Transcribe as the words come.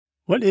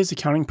What is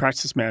accounting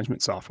practice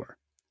management software?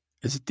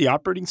 Is it the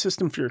operating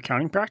system for your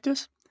accounting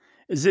practice?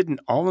 Is it an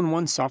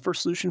all-in-one software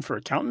solution for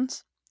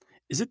accountants?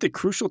 Is it the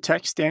crucial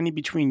tech standing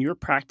between your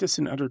practice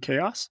and utter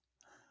chaos?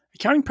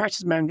 Accounting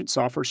practice management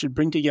software should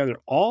bring together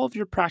all of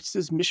your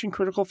practice's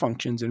mission-critical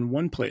functions in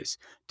one place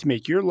to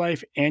make your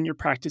life and your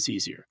practice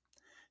easier.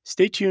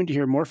 Stay tuned to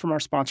hear more from our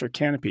sponsor,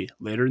 Canopy,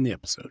 later in the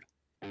episode.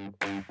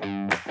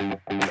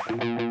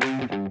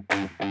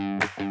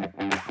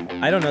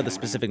 I don't know the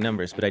specific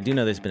numbers, but I do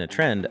know there's been a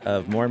trend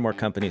of more and more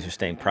companies are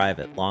staying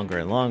private longer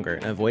and longer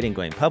and avoiding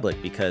going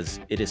public because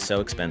it is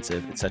so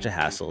expensive. It's such a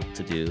hassle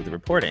to do the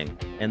reporting.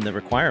 And the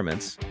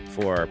requirements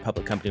for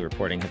public company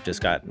reporting have just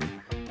gotten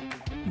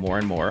more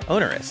and more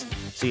onerous.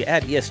 So you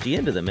add ESG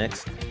into the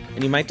mix,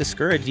 and you might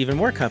discourage even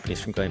more companies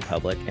from going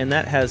public. And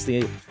that has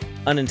the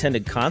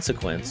unintended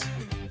consequence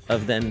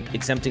of then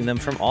exempting them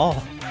from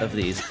all of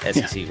these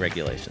SEC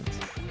regulations.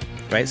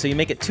 Right? So you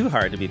make it too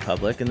hard to be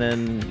public, and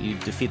then you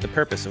defeat the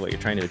purpose of what you're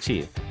trying to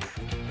achieve.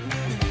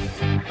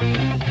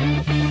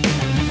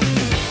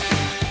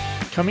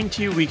 Coming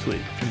to you weekly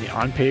from the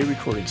OnPay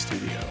recording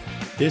studio,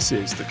 this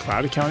is the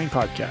Cloud Accounting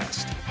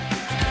Podcast.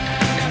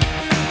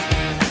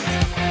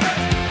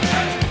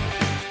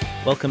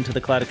 Welcome to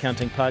the Cloud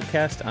Accounting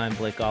Podcast. I'm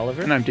Blake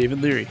Oliver. And I'm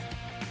David Leary.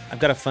 I've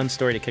got a fun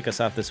story to kick us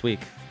off this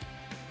week.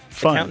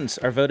 Fun.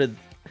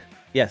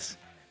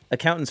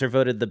 Accountants are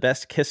voted the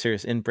best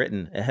kissers in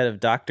Britain, ahead of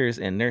doctors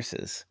and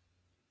nurses.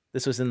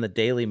 This was in the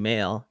Daily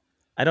Mail.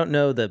 I don't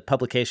know the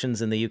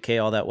publications in the UK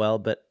all that well,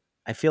 but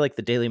I feel like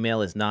the Daily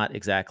Mail is not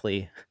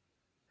exactly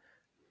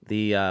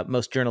the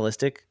most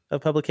journalistic of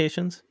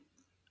publications.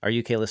 Our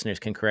UK listeners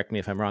can correct me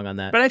if I'm wrong on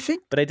that.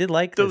 But I did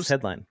like this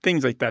headline.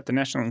 Things like that, the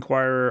National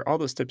Enquirer, all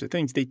those types of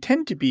things, they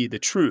tend to be the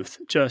truth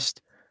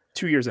just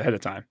 2 years ahead of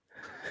time.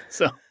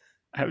 So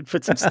I would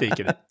put some stake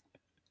in it.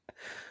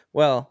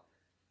 Well,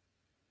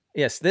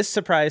 yes, this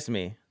surprised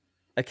me.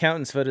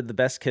 Accountants voted the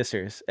best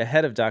kissers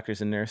ahead of doctors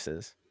and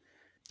nurses.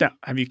 Now,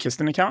 have you kissed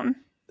an accountant?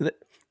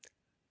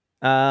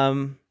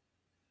 Have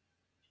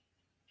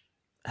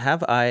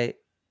I?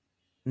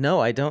 No,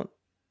 I don't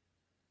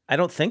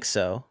think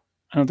so.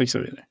 I don't think so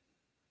either.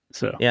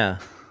 So yeah,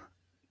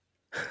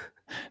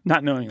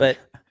 not knowing. But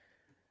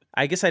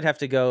I guess I'd have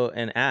to go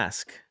and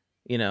ask.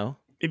 Maybe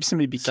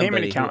somebody became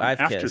an accountant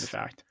after the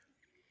fact.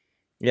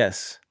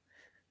 Yes,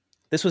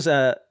 this was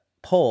a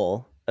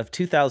poll of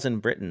 2,000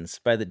 Britons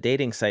by the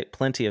dating site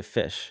Plenty of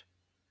Fish.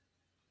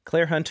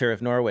 Claire Hunter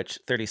of Norwich,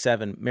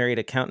 37, married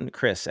accountant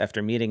Chris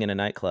after meeting in a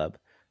nightclub.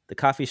 The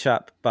coffee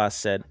shop boss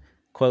said,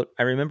 quote,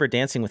 "I remember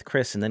dancing with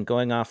Chris and then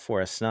going off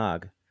for a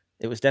snog.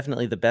 It was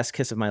definitely the best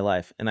kiss of my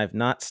life, and I've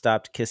not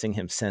stopped kissing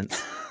him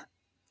since."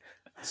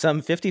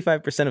 Some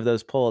 55% of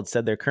those polled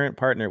said their current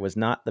partner was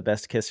not the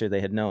best kisser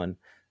they had known.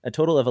 A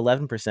total of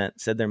 11%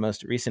 said their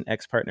most recent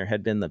ex-partner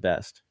had been the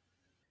best.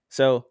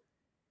 So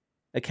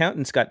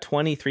accountants got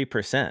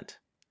 23%.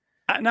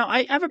 Now,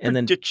 I have a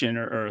prediction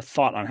or a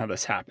thought on how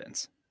this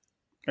happens.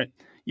 Right?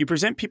 You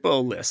present people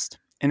a list,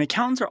 and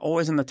accountants are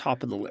always on the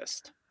top of the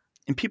list,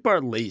 and people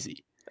are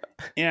lazy.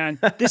 And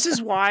this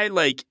is why,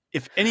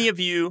 if any of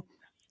you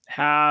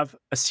have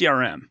a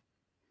CRM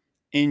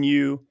and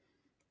you,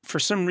 for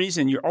some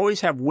reason, you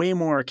always have way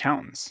more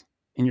accountants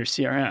in your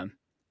CRM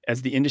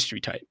as the industry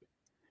type.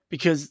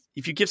 Because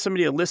if you give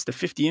somebody a list of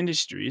 50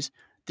 industries,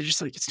 they're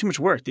just like, it's too much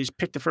work. They just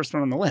pick the first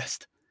one on the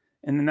list.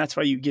 And then that's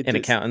why you get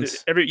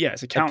accountants.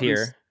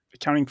 Accountants,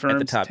 accounting firms at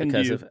the top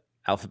because of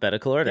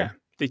alphabetical order. Yeah,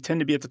 they tend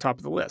to be at the top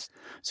of the list.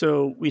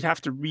 So we'd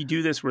have to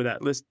redo this where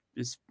that list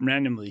is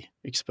randomly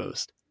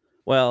exposed.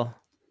 Well,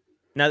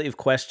 now that you've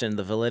questioned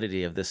the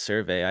validity of this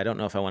survey, I don't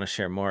know if I want to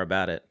share more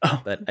about it,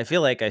 but I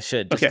feel like I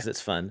should just because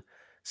it's fun.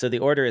 So the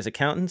order is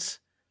accountants,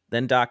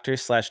 then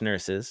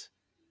doctors/nurses,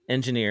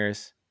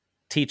 engineers,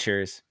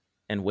 teachers,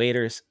 and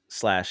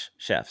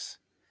waiters/chefs.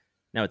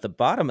 Now at the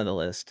bottom of the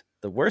list,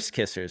 the worst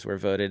kissers were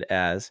voted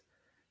as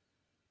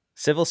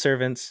civil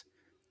servants,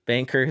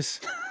 bankers,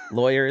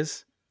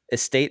 lawyers,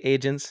 estate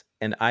agents,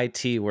 and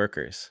IT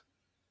workers.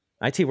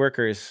 IT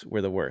workers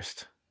were the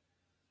worst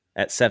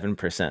at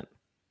 7%.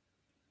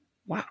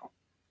 Wow.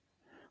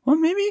 Well,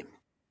 maybe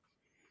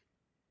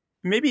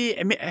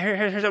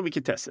here's how we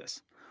could test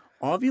this.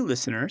 All of you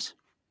listeners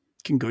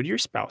can go to your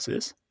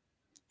spouses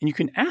and you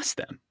can ask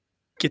them,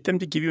 get them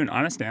to give you an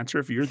honest answer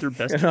if you're their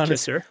best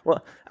kisser.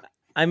 Well,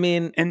 I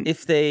mean, and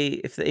if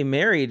they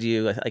married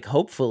you,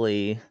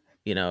 hopefully,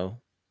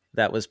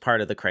 that was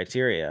part of the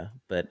criteria,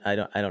 but I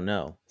don't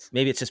know.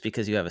 Maybe it's just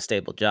because you have a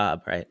stable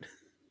job, right?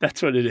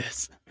 That's what it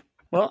is.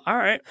 Well, all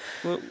right.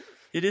 Well,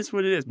 it is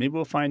what it is. Maybe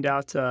we'll find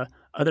out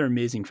other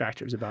amazing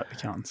factors about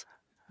accountants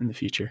in the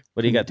future.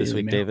 What do you got this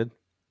week, David?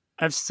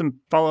 I have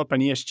some follow-up on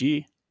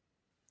ESG.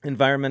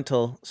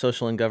 Environmental,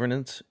 social, and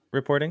governance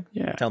reporting?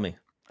 Yeah. Tell me.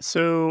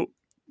 So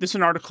this is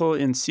an article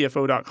in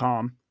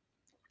CFO.com.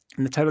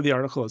 And the title of the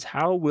article is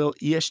How Will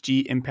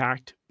ESG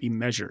Impact Be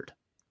Measured?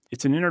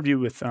 It's an interview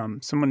with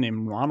someone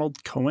named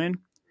Ronald Cohen.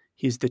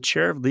 He's the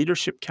chair of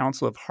Leadership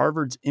Council of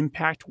Harvard's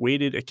Impact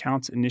Weighted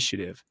Accounts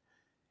Initiative.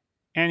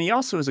 And he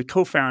also is a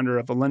co-founder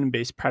of a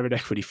London-based private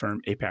equity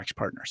firm, Apax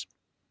Partners.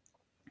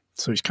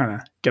 So he's kind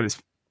of got his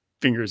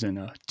fingers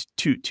in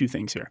two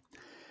things here.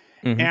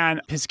 Mm-hmm.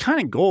 And his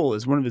kind of goal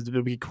is, one of his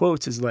big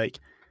quotes is like,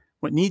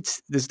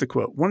 this is the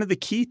quote, "One of the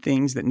key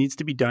things that needs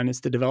to be done is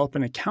to develop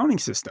an accounting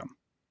system,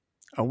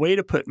 a way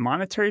to put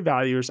monetary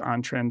values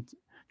on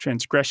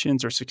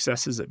transgressions or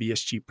successes of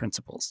ESG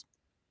principles."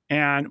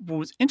 And what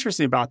was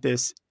interesting about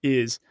this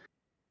is,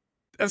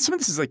 and some of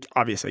this is like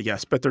obvious, I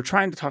guess, but they're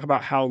trying to talk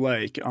about how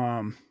like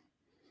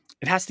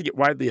it has to get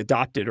widely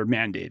adopted or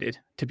mandated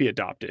to be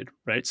adopted,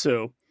 right?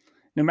 So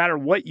no matter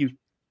what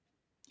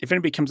if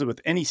anybody comes up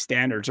with any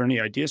standards or any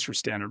ideas for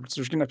standards,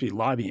 there's going to have to be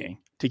lobbying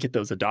to get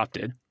those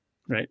adopted,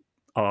 right?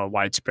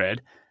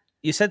 Widespread.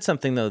 You said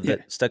something, though,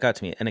 that stuck out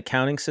to me. An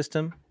accounting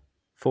system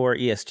for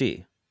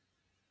ESG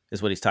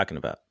is what he's talking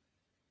about.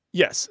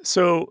 Yes.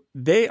 So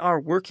they are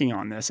working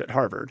on this at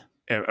Harvard,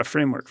 a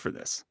framework for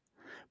this.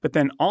 But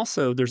then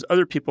also there's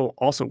other people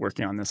also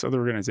working on this, other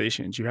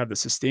organizations. You have the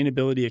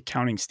Sustainability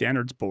Accounting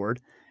Standards Board,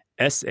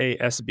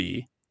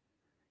 SASB.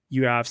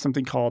 You have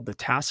something called the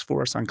Task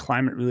Force on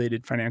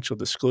Climate-Related Financial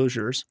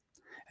Disclosures.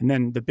 And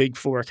then the big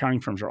four accounting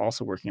firms are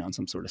also working on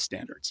some sort of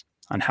standards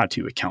on how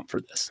to account for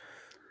this.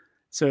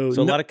 So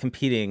a lot of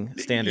competing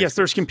standards. Yes,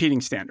 there's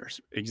competing standards.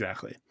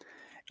 Exactly.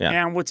 Yeah.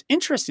 And what's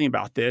interesting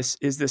about this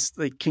is this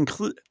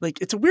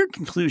it's a weird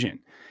conclusion.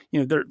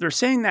 They're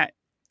saying that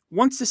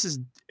once this is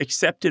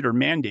accepted or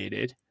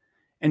mandated,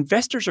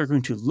 investors are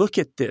going to look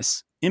at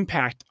this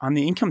impact on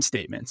the income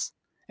statements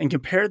and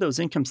compare those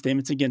income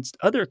statements against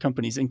other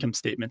companies' income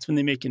statements when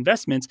they make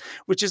investments,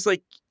 which is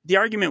like the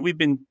argument we've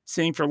been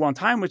saying for a long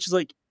time, which is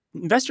like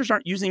investors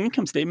aren't using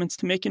income statements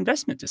to make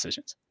investment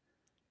decisions.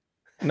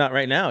 Not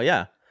right now,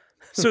 yeah.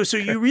 So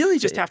you really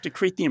just have to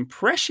create the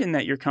impression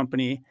that your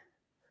company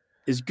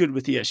is good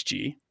with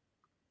ESG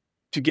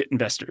to get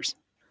investors,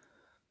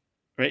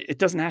 right? It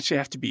doesn't actually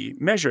have to be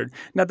measured.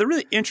 Now, the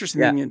really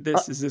interesting thing in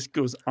this is this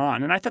goes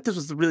on, and I thought this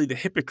was really the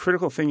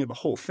hypocritical thing of the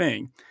whole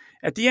thing.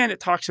 At the end, it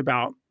talks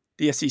about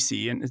the SEC,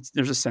 and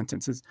there's a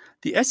sentence. It's,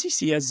 "The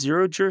SEC has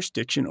zero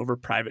jurisdiction over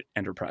private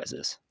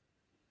enterprises."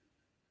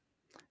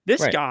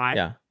 This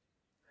guy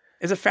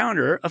is a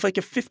founder of like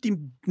a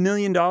 $50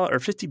 million or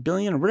 $50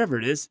 billion or whatever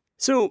it is.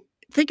 So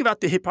think about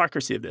the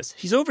hypocrisy of this.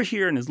 He's over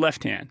here in his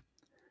left hand,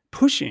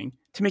 pushing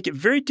to make it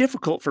very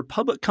difficult for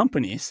public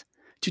companies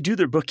to do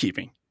their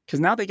bookkeeping, because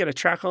now they got to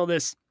track all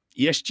this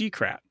ESG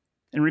crap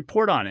and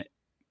report on it.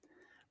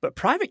 But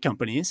private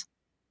companies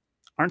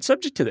aren't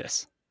subject to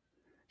this.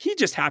 He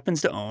just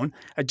happens to own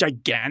a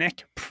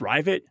gigantic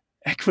private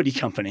equity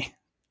company.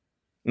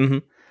 Mm-hmm.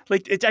 I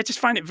just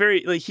find it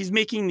very, he's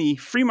making the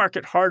free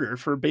market harder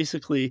for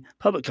basically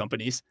public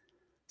companies.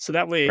 So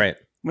that way,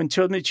 when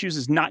somebody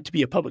chooses not to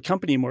be a public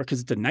company anymore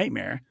because it's a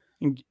nightmare,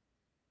 and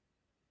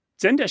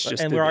Zendesk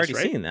just and we're already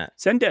seeing that.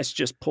 Zendesk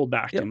just pulled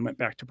back and went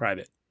back to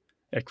private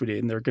equity,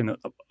 and they're going to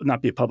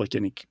not be a public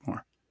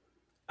anymore.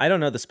 I don't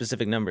know the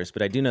specific numbers,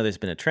 but I do know there's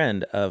been a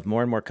trend of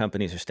more and more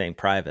companies are staying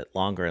private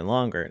longer and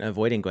longer and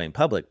avoiding going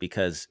public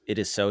because it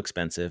is so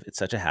expensive. It's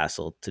such a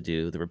hassle to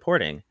do the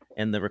reporting,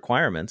 and the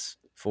requirements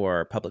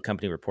for public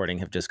company reporting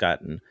have just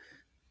gotten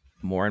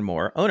more and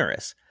more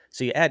onerous.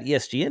 So you add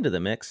ESG into the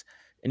mix,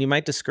 and you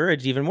might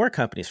discourage even more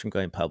companies from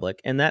going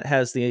public, and that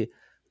has the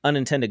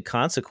unintended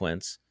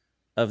consequence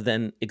of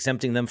then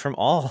exempting them from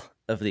all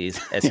of these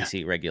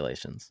SEC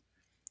regulations,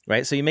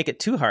 right? So you make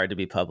it too hard to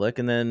be public,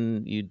 and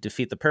then you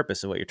defeat the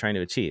purpose of what you're trying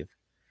to achieve.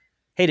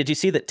 Hey, did you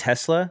see that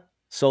Tesla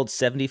sold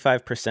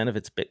 75% of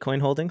its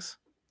Bitcoin holdings?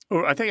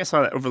 Oh, I think I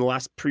saw that over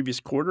the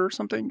previous quarter or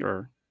something,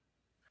 or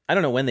I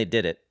don't know when they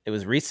did it. It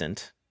was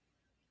recent.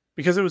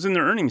 Because it was in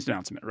their earnings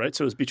announcement, right?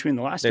 So it was between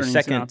the last earnings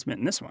announcement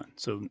and this one.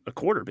 So a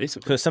quarter,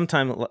 basically. So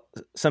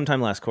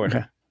sometime last quarter.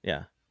 Okay.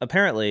 Yeah.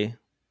 Apparently,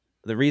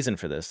 the reason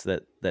for this,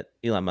 that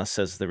Elon Musk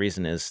says the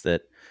reason is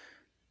that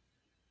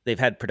they've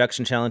had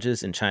production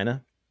challenges in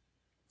China,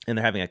 and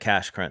they're having a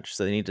cash crunch.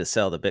 So they need to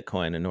sell the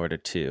Bitcoin in order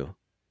to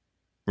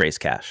raise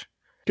cash.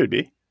 Could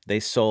be. They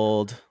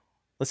sold,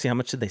 let's see, how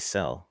much did they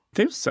sell? I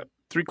think it was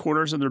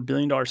 3/4 of their $1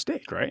 billion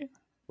stake, right?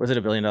 Was it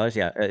 $1 billion?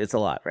 Yeah, it's a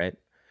lot, right?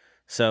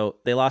 So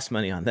they lost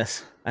money on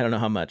this. I don't know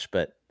how much,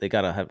 but they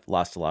got to have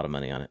lost a lot of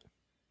money on it.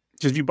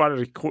 Because if you bought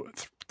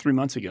it 3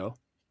 months ago,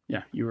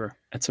 yeah, you were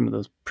at some of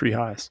those pretty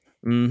highs.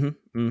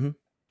 Mm-hmm. Mm-hmm.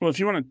 Well, if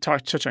you want to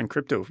touch on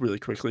crypto really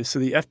quickly. So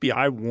the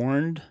FBI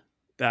warned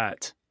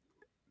that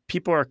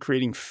people are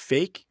creating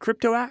fake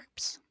crypto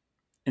apps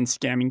and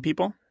scamming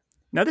people.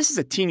 Now, this is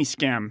a teeny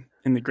scam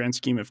in the grand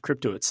scheme of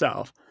crypto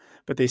itself,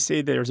 but they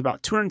say there's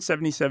about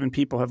 277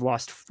 people have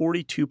lost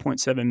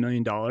 $42.7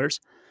 million.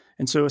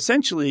 And so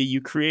essentially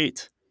you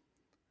create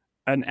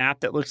an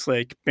app that looks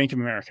like Bank of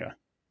America.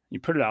 You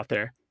put it out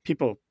there.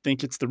 People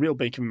think it's the real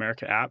Bank of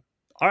America app.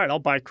 All right, I'll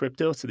buy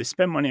crypto. So they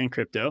spend money on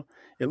crypto.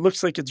 It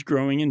looks like it's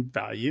growing in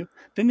value.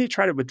 Then they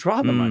try to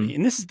withdraw the money.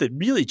 And this is the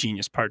really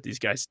genius part, these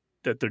guys,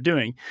 that they're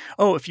doing.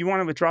 Oh, if you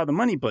want to withdraw the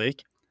money,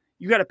 Blake,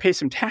 you got to pay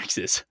some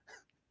taxes.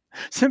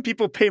 Some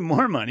people pay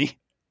more money.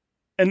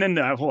 And then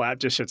the whole app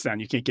just shuts down.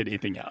 You can't get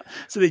anything out.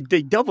 So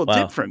they double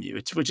dip from you,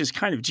 which is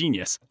kind of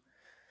genius.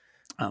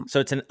 So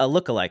it's a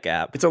lookalike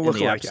app. It's a lookalike in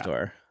the App Store.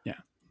 Store. Yeah.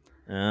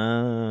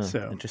 Oh,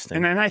 so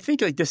interesting. And I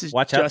think like this is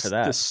Watch out just for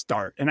that. the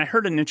start. And I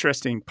heard an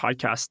interesting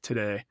podcast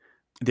today,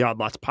 the Odd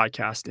Lots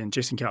podcast, and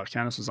Jason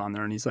Calacanis was on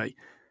there, and he's like,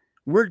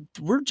 we're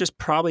just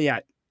probably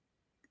at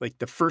like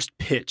the first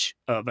pitch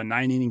of a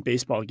 9-inning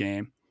baseball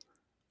game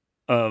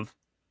of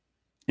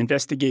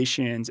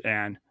investigations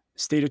and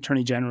state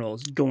attorney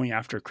generals going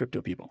after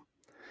crypto people.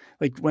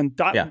 Like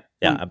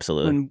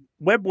absolutely. When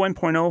Web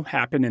 1.0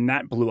 happened and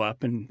that blew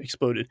up and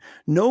exploded,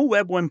 no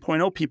Web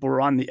 1.0 people were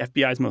on the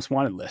FBI's most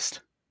wanted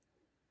list.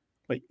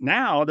 Like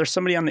now there's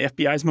somebody on the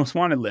FBI's most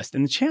wanted list,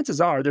 and the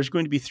chances are there's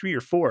going to be 3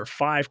 or 4 or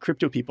 5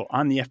 crypto people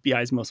on the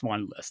FBI's most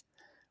wanted list.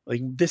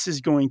 Like this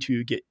is going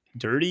to get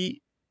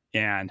dirty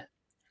and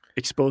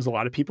expose a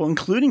lot of people,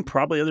 including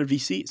probably other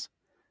VCs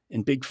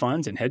and big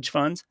funds and hedge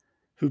funds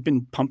who've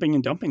been pumping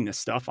and dumping this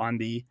stuff on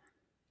the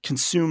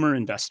consumer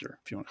investor,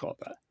 if you want to call it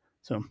that.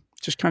 So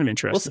just kind of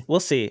interesting.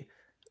 We'll see.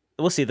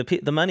 The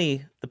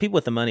people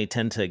with the money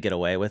tend to get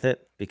away with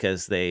it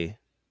because they're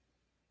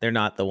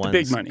not the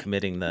ones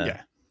committing the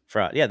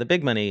fraud. Yeah, the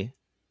big money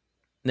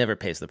never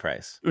pays the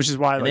price, which is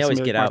why they always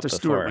get out before.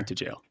 Stewart went to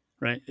jail,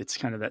 right? It's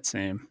kind of that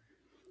same.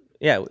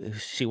 Yeah,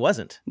 she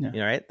wasn't.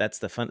 Yeah. Right? That's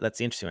the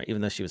interesting part.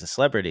 Even though she was a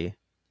celebrity,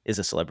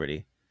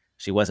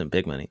 she wasn't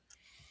big money.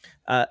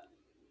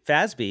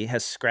 FASB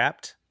has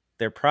scrapped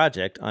their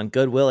project on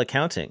goodwill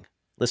accounting.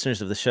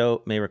 Listeners of the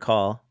show may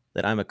recall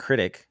that I'm a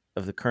critic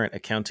of the current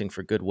accounting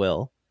for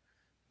goodwill,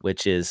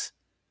 which is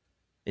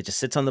it just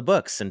sits on the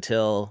books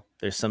until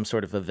there's some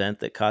sort of event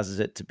that causes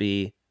it to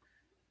be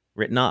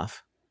written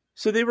off.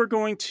 So they were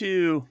going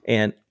to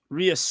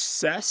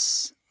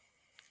reassess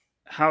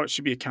how it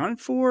should be accounted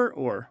for,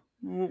 or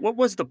what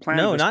was the plan?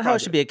 No, not how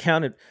it should be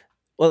accounted.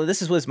 Well,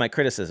 this was my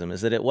criticism,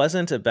 is that it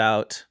wasn't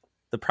about,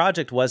 the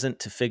project wasn't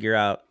to figure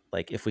out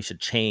like if we should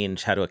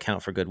change how to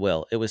account for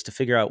goodwill. It was to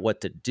figure out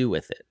what to do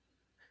with it.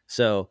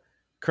 So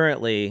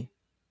currently,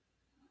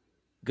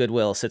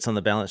 goodwill sits on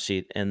the balance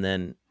sheet, and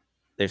then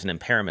there's an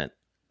impairment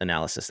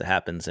analysis that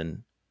happens,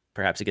 and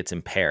perhaps it gets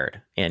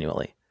impaired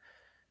annually.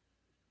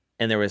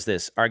 And there was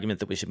this argument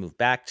that we should move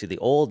back to the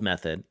old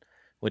method,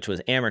 which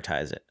was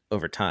amortize it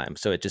over time.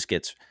 So it just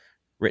gets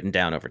written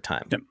down over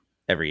time,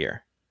 every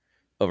year,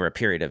 over a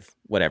period of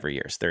whatever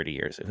years, 30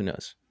 years, who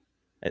knows?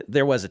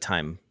 There was a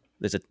time,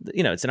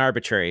 it's an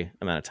arbitrary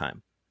amount of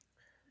time.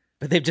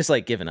 But they've just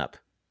like given up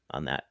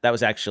on that. That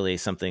was actually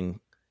something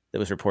that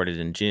was reported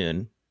in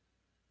June.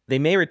 They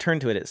may return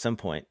to it at some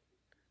point.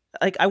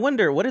 Like, I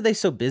wonder, what are they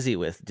so busy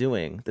with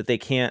doing that they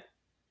can't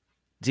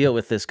deal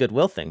with this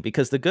goodwill thing?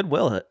 Because the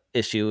goodwill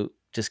issue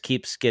just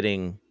keeps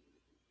getting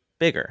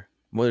bigger.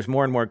 There's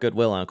more and more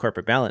goodwill on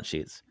corporate balance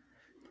sheets.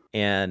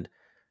 And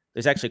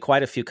there's actually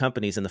quite a few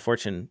companies in the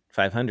Fortune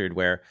 500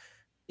 where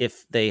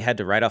if they had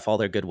to write off all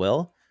their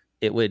goodwill,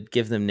 it would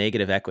give them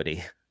negative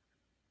equity.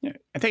 Yeah,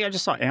 I think I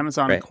just saw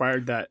Amazon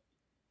acquired that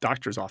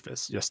doctor's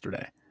office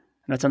yesterday.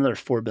 And that's another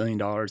 $4 billion.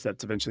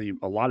 That's eventually,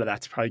 a lot of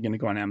that's probably going to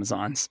go on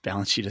Amazon's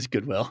balance sheet as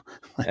goodwill.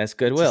 As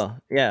goodwill,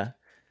 yeah.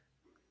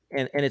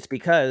 And it's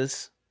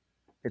because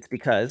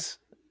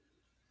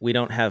we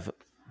don't have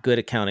good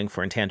accounting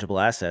for intangible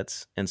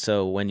assets. And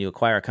so when you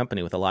acquire a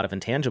company with a lot of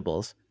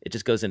intangibles, it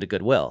just goes into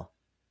goodwill.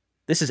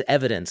 This is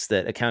evidence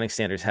that accounting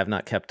standards have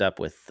not kept up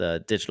with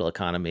the digital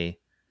economy,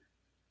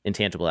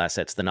 intangible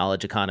assets, the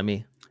knowledge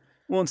economy.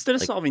 Well, instead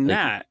of solving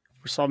that,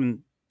 we're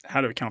solving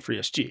how to account for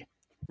ESG.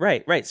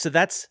 Right. So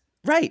that's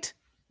right.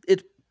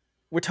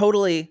 We're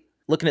totally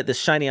looking at this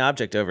shiny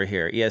object over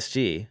here,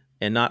 ESG,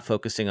 and not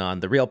focusing on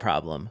the real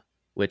problem,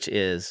 which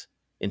is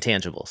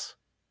intangibles.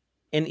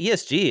 And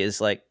ESG is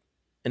like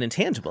an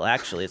intangible,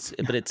 actually.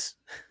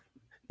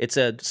 It's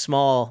a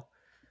small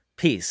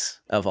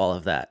piece of all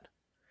of that.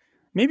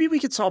 Maybe we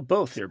could solve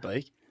both here,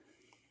 Blake.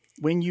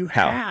 When you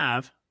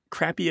have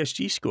crap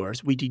ESG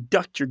scores, we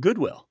deduct your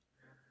goodwill.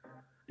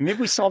 And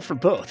maybe we solve for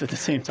both at the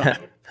same time.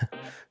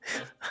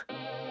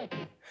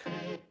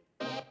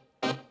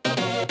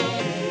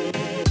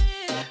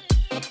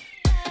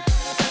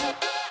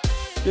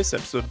 This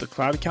episode of the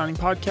Cloud Accounting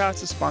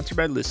Podcast is sponsored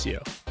by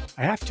Liscio.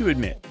 I have to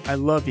admit, I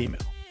love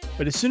email.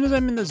 But as soon as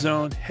I'm in the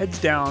zone, heads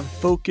down,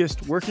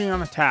 focused, working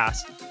on a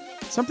task,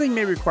 something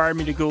may require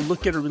me to go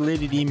look at a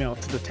related email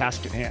to the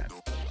task at hand.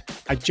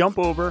 I jump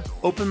over,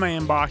 open my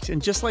inbox,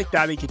 and just like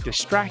that, I get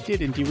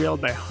distracted and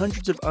derailed by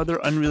hundreds of other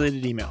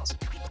unrelated emails.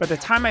 By the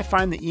time I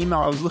find the email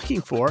I was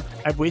looking for,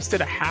 I've wasted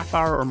a half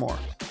hour or more.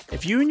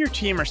 If you and your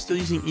team are still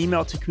using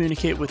email to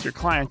communicate with your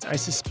clients, I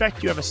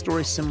suspect you have a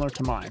story similar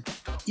to mine.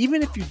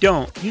 Even if you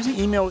don't, using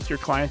email with your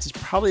clients is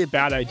probably a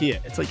bad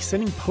idea. It's like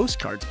sending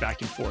postcards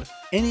back and forth.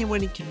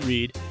 Anyone can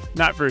read,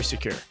 not very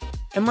secure.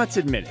 And let's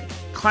admit it,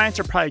 clients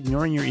are probably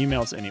ignoring your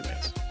emails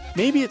anyways.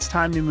 Maybe it's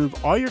time to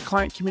move all your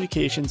client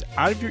communications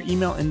out of your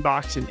email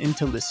inbox and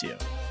into Liscio.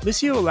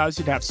 Liscio allows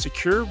you to have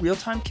secure,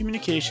 real-time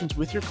communications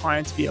with your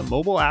clients via a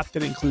mobile app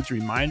that includes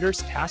reminders,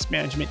 task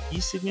management,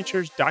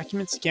 e-signatures,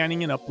 document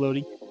scanning and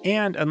uploading,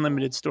 and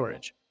unlimited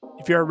storage.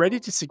 If you are ready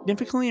to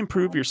significantly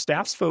improve your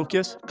staff's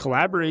focus,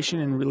 collaboration,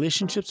 and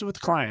relationships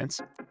with clients,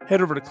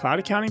 head over to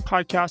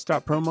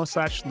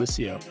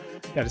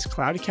cloudaccountingpodcast.promo/Liscio. That is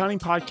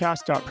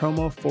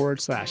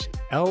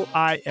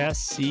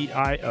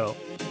cloudaccountingpodcast.promo/LISCIO.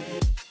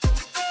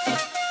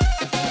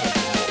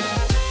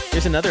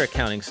 Here's another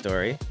accounting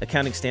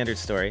standard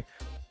story.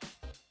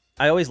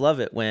 I always love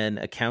it when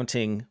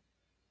accounting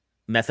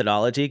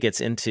methodology gets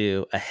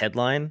into a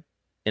headline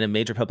in a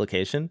major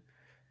publication.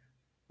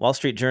 Wall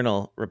Street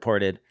Journal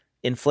reported,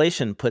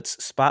 inflation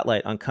puts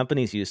spotlight on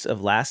companies' use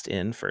of last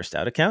in, first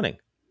out accounting.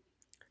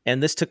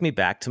 And this took me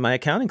back to my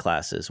accounting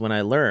classes when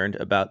I learned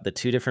about the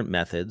two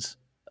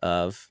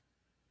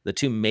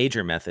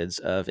major methods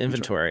of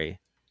inventory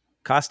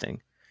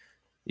costing.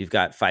 You've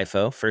got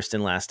FIFO, first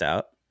in, last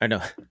out.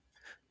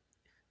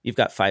 You've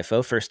got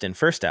FIFO, first in,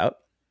 first out.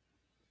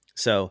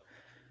 So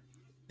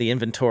the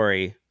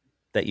inventory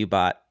that you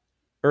bought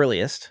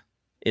earliest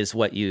is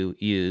what you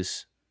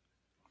use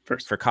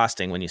first for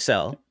costing when you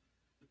sell,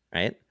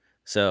 right?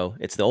 So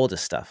it's the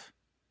oldest stuff,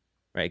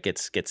 right?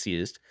 Gets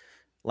used.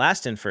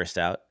 Last in, first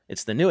out,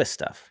 it's the newest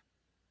stuff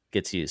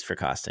gets used for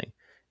costing.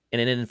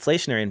 And in an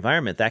inflationary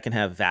environment, that can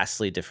have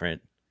vastly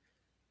different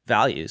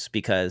values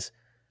because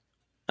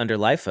under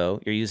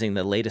LIFO, you're using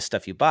the latest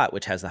stuff you bought,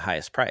 which has the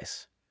highest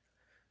price.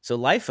 So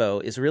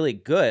LIFO is really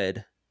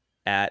good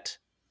at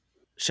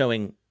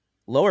showing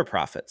lower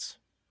profits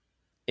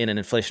in an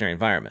inflationary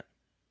environment,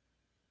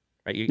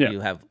 right?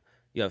 You have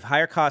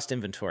higher cost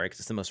inventory because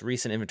it's the most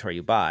recent inventory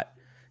you bought,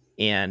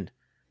 and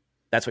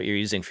that's what you're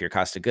using for your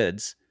cost of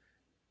goods.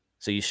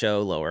 So you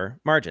show lower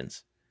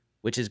margins,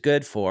 which is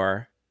good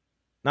for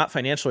not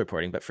financial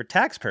reporting, but for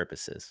tax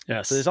purposes.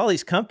 Yes. So there's all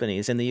these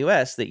companies in the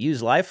US that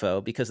use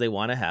LIFO because they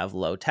want to have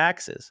low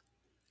taxes.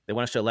 They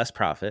want to show less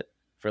profit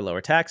for lower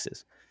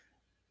taxes.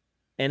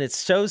 And it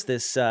shows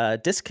this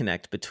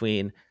disconnect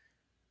between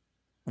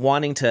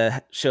wanting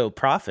to show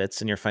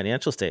profits in your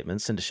financial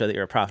statements and to show that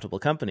you're a profitable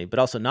company, but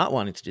also not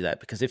wanting to do that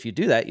because if you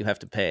do that, you have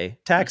to pay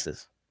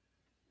taxes.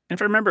 And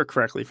if I remember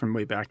correctly from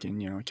way back in,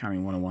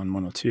 Accounting 101,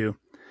 102,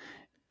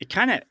 it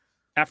kind of,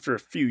 after a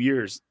few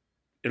years,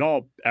 it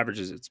all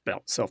averages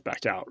itself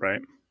back out,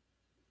 right?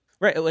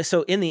 Right.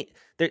 So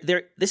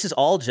this is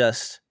all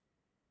just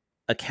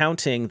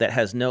accounting that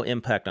has no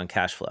impact on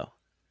cash flow.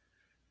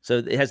 So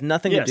it has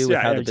nothing to do with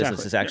how the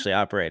business is actually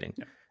operating.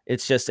 Yeah.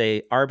 It's just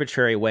a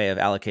arbitrary way of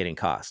allocating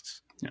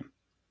costs. Yeah.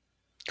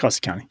 Cost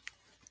accounting.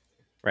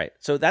 Right.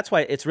 So that's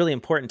why it's really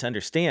important to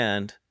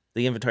understand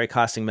the inventory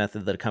costing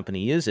method that a company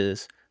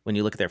uses when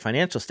you look at their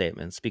financial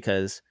statements,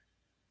 because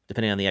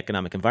depending on the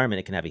economic environment,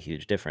 it can have a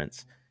huge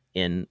difference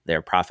in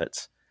their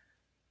profits.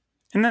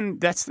 And then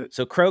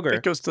so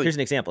Kroger, here's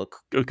an example.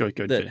 Go,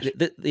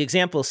 the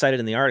example cited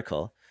in the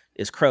article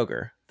is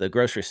Kroger, the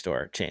grocery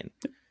store chain.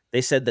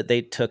 They said that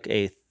they took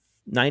a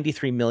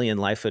 $93 million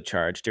LIFO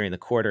charge during the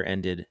quarter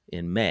ended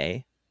in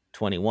May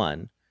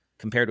 21,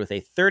 compared with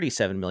a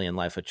 $37 million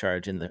LIFO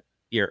charge in the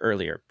year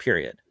earlier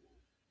period.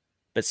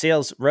 But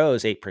sales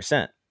rose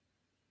 8%.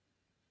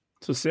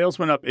 So sales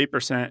went up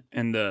 8%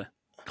 and the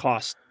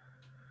cost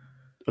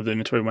of the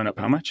inventory went up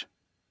how much?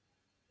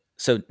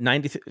 So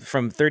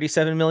from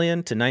 37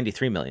 million to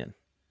 93 million.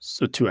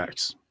 So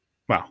 2x.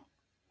 Wow.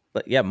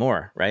 But yeah,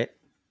 more, right?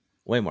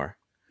 Way more.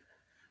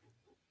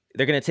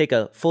 They're going to take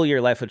a full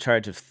year LIFO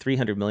charge of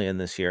 300 million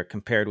this year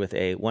compared with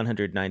a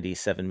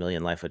 197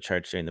 million LIFO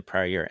charge during the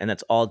prior year. And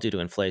that's all due to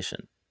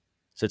inflation.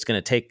 So it's going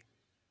to take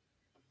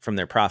from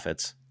their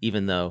profits,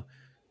 even though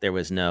there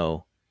was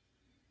no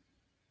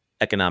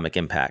economic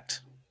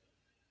impact.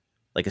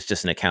 Like it's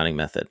just an accounting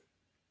method.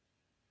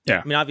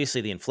 Yeah. I mean,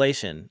 obviously the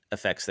inflation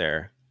affects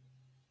their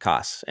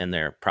costs and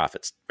their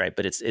profits, right?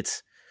 But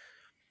it's.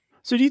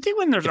 So do you think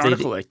when there's an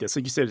article like this,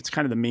 like you said, it's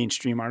kind of the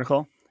mainstream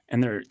article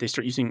and they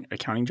start using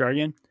accounting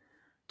jargon,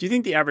 do you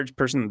think the average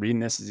person reading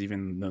this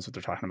even knows what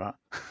they're talking about?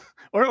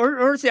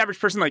 or is the average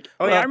person like,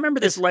 I remember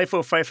this LIFO,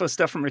 FIFO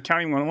stuff from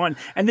Accounting 101,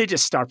 and they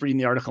just stop reading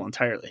the article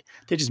entirely.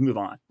 They just move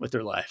on with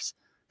their lives.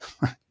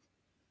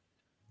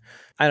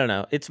 I don't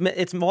know.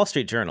 It's Wall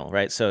Street Journal,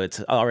 right? So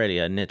it's already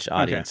a niche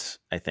audience,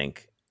 okay. I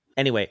think.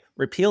 Anyway,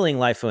 repealing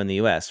LIFO in the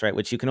U.S., right,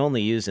 which you can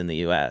only use in the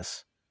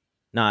U.S.,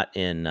 not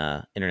in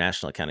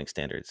international accounting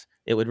standards,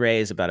 it would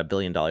raise about $1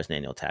 billion in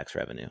annual tax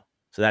revenue.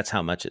 So that's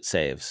how much it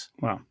saves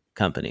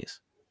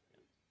companies.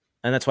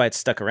 And that's why it's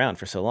stuck around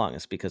for so long.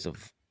 It's because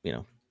of,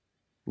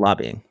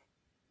 lobbying.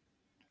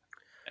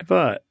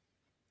 But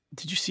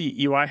did you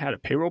see EY had a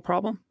payroll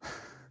problem?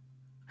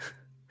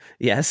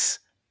 Yes.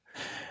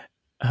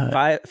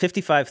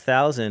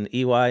 55,000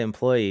 EY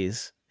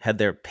employees had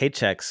their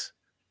paychecks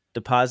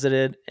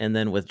deposited and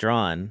then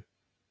withdrawn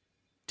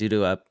due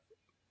to a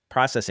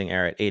processing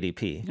error at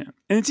ADP. Yeah.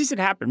 And it's easy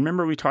to happen.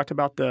 Remember we talked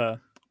about the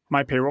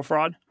My Payroll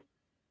fraud?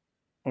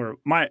 Or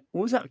what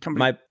was that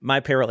company? My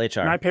Payroll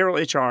HR. My Payroll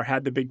HR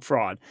had the big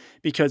fraud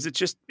because it's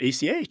just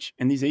ACH.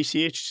 And these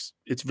ACH,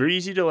 it's very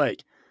easy to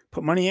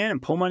put money in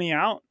and pull money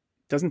out.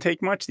 Doesn't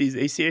take much. These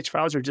ACH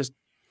files are just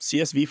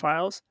CSV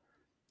files.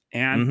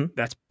 And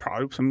that's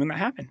probably something that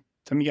happened.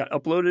 Something got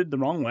uploaded the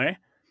wrong way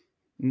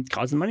and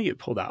caused the money to get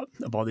pulled out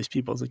of all these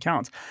people's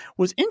accounts.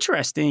 What's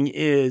interesting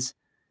is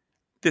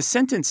the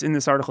sentence in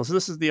this article. So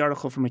this is the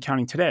article from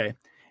Accounting Today.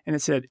 And it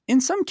said,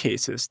 in some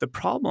cases, the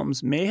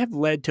problems may have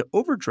led to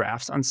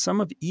overdrafts on some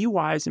of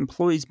EY's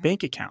employees'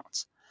 bank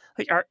accounts.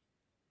 Like, are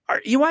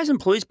EY's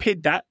employees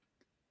paid that,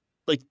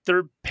 like,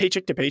 they're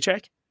paycheck to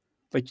paycheck?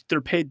 Like,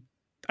 they're paid,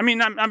 I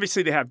mean,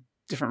 obviously they have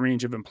different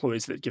range of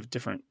employees that give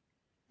different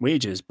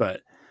wages,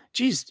 but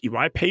geez,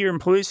 EY pay your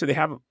employees so they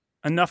have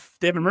enough,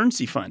 they have an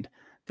emergency fund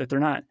that they're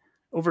not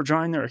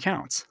overdrawing their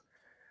accounts.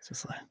 It's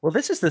just like, well,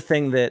 this is the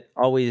thing that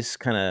always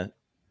kind of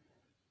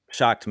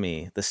shocked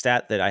me, the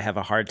stat that I have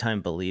a hard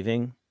time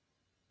believing,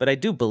 but I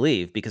do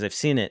believe because I've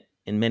seen it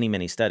in many,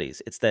 many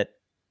studies. It's that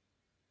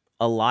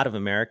a lot of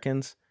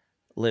Americans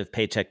live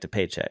paycheck to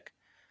paycheck.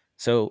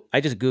 So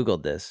I just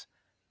Googled this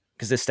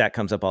because this stat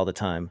comes up all the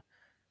time.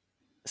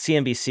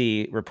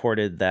 CNBC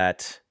reported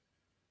that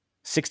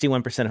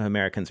 61% of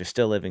Americans are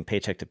still living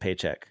paycheck to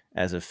paycheck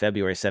as of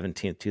February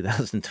 17th,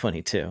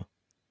 2022.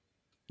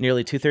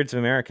 Nearly 2/3 of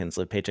Americans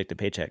live paycheck to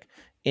paycheck.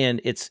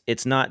 And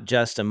it's not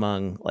just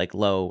among like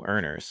low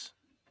earners.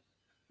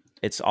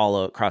 It's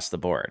all across the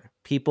board.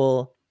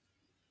 People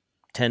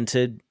tend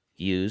to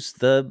use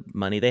the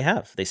money they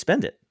have. They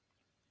spend it.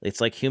 It's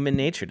like human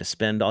nature to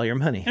spend all your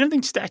money. And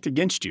everything's stacked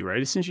against you,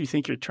 right? As soon as you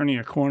think you're turning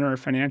a corner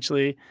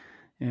financially,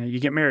 you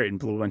get married and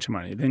blow a bunch of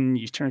money. Then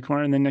you turn a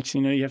corner, and then next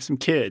thing you know, you have some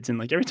kids. And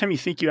like every time you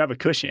think you have a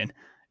cushion,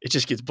 it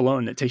just gets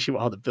blown. It takes you a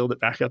while to build it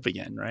back up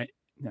again, right?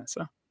 Yeah.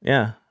 So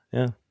yeah.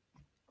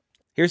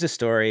 Here's a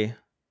story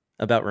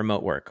about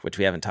remote work, which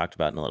we haven't talked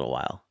about in a little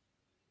while.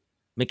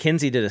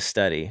 McKinsey did a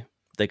study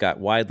that got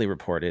widely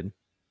reported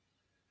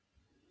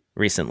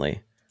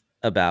recently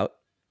about,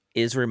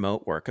 is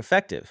remote work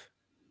effective?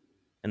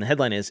 And the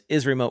headline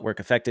is remote work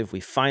effective? We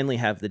finally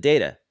have the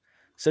data.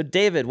 So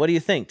David, what do you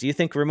think? Do you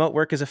think remote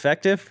work is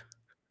effective?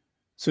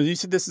 So you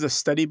said this is a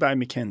study by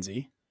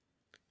McKinsey.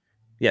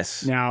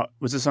 Yes. Now,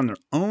 was this on their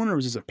own or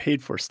was this a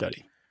paid for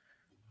study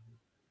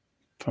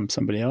from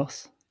somebody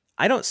else?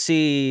 I don't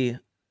see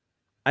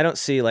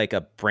like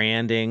a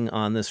branding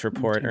on this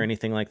report or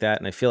anything like that.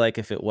 And I feel like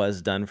if it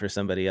was done for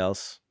somebody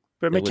else,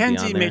 but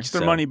McKinsey makes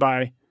their money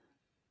by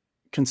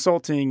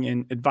consulting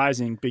and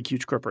advising big,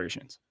 huge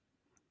corporations.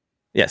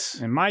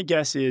 Yes. And my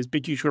guess is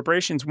big, huge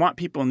corporations want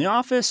people in the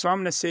office. So I'm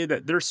going to say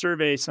that their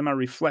survey somehow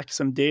reflects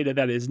some data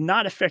that is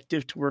not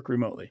effective to work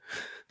remotely.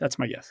 That's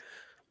my guess.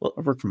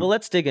 Well,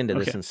 let's dig into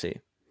this and see.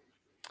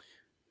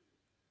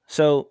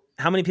 So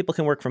how many people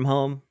can work from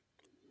home?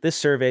 This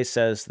survey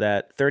says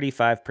that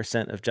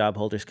 35% of job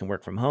holders can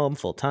work from home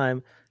full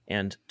time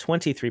and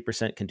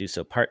 23% can do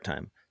so part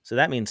time. So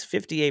that means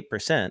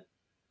 58%,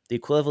 the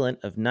equivalent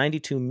of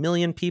 92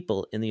 million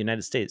people in the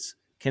United States,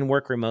 can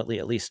work remotely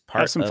at least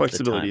part of the time. Have some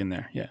flexibility in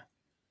there, yeah.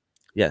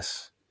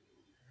 Yes.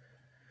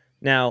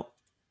 Now,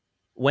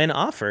 when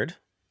offered,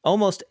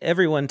 almost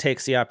everyone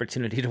takes the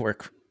opportunity to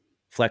work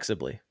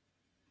flexibly.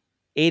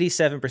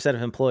 87%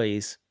 of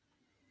employees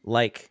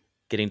like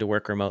getting to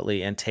work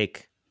remotely and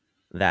take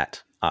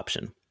that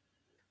option.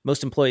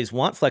 Most employees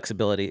want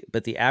flexibility,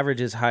 but the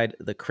averages hide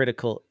the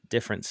critical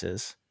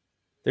differences.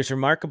 There's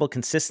remarkable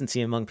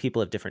consistency among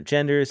people of different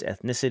genders,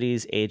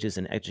 ethnicities, ages,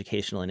 and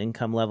educational and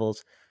income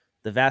levels.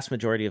 The vast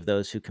majority of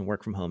those who can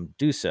work from home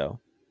do so.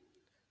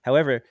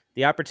 However,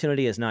 the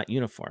opportunity is not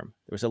uniform.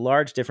 There was a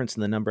large difference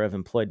in the number of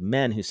employed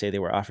men who say they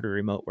were offered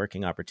remote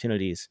working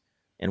opportunities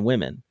and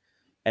women.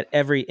 At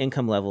every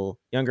income level,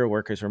 younger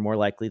workers were more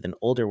likely than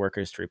older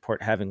workers to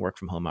report having work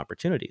from home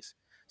opportunities.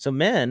 So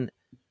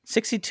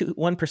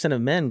 61%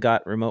 of men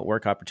got remote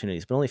work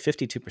opportunities, but only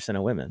 52%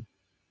 of women.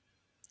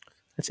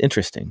 That's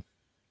interesting.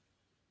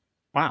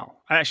 Wow.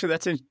 Actually,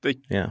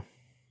 yeah.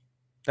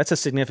 That's a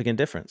significant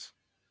difference.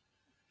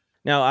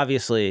 Now,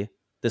 obviously,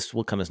 this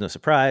will come as no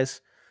surprise.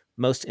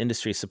 Most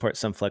industries support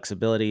some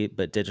flexibility,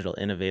 but digital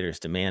innovators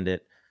demand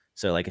it.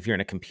 So like if you're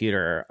in a computer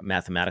or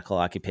mathematical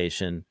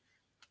occupation,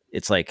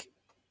 it's like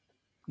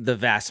the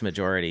vast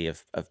majority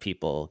of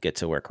people get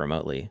to work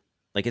remotely.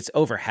 Like it's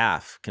over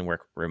half can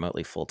work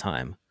remotely full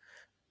time.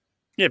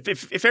 Yeah,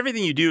 if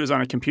everything you do is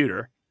on a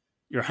computer,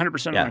 you're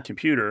 100% on a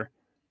computer,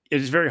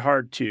 it is very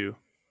hard to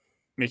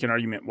make an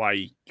argument why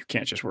you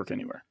can't just work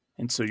anywhere.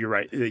 And so you're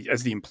right.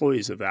 As the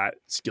employees of that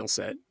skill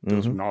set,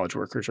 those knowledge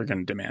workers are going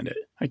to demand it.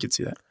 I could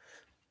see that.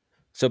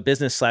 So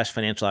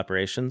business/financial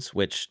operations,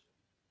 which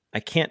I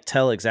can't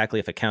tell exactly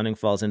if accounting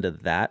falls into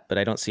that, but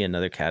I don't see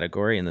another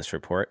category in this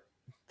report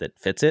that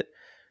fits it.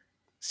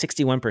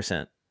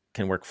 61%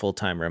 can work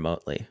full-time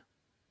remotely.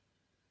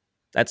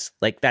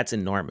 That's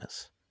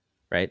enormous,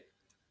 right?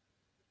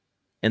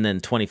 And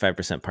then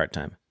 25%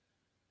 part-time.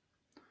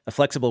 A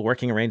flexible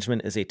working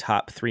arrangement is a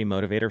top 3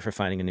 motivator for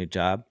finding a new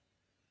job.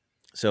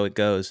 So it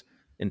goes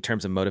in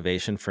terms of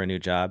motivation for a new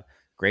job,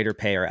 greater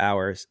pay or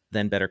hours,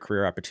 then better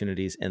career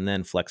opportunities, and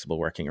then flexible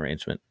working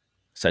arrangement,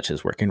 such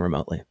as working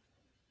remotely.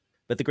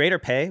 But the greater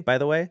pay, by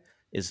the way,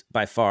 is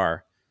by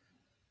far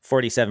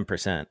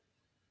 47%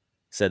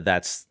 said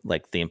that's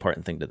like the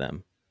important thing to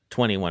them.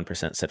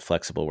 21% said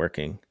flexible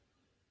working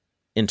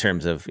in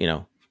terms of,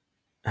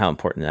 how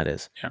important that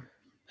is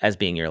as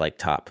being your like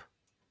top.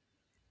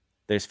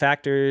 There's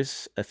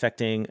factors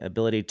affecting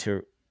ability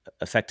to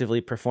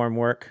effectively perform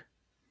work.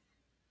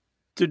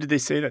 So did they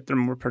say that they're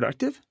more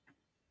productive?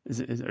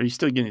 Are you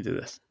still getting to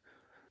this?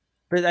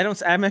 But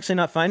I'm actually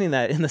not finding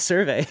that in the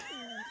survey.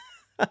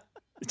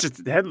 It's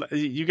just the headline.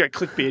 You got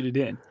clickbaited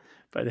in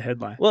by the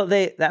headline. Well,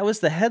 that was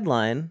the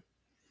headline.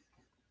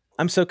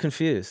 I'm so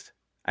confused.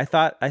 I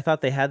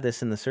thought they had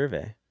this in the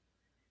survey.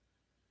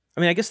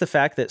 I mean, I guess the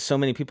fact that so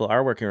many people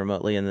are working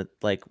remotely and that,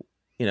 like,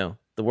 you know,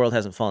 the world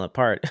hasn't fallen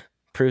apart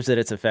proves that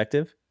it's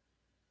effective.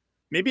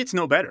 Maybe it's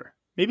no better.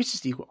 Maybe it's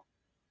just equal.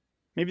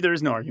 Maybe there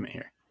is no argument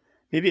here.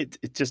 Maybe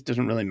it just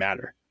doesn't really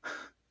matter.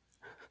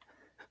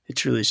 It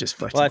truly is just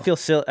flexible.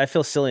 Well, I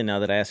feel silly now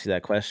that I asked you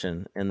that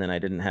question and then I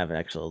didn't have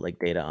actual like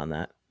data on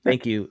that.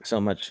 Thank you so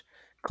much.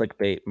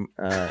 Clickbait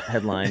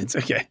headline. It's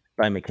okay.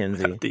 By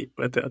McKinsey.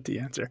 Without the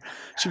answer.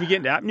 Should we get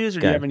into app news, or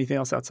do you have anything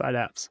else outside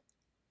apps?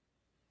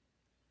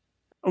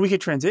 Oh, we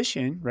could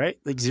transition, right?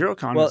 Like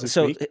Xerocon was this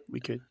week. We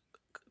could.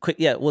 Quick,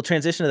 yeah, we'll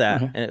transition to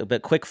that. Okay.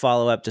 But quick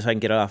follow-up, just so I can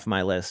get it off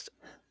my list.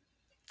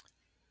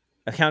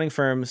 Accounting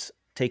firms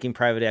taking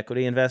private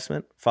equity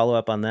investment. Follow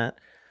up on that.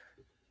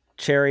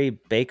 Cherry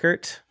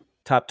Bakert,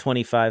 top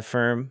 25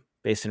 firm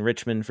based in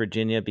Richmond,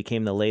 Virginia,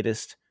 became the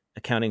latest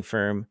accounting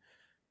firm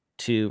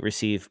to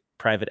receive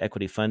private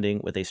equity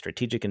funding with a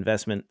strategic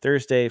investment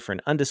Thursday for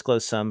an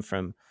undisclosed sum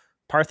from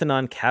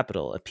Parthenon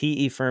Capital, a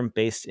PE firm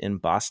based in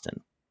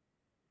Boston.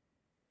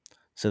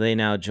 So they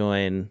now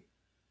join.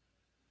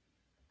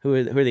 Who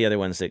are the other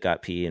ones that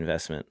got PE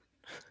investment?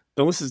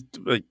 The list is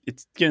like,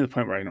 it's getting to the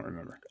point where I don't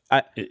remember.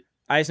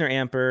 Eisner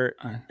Amper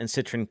and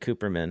Citrin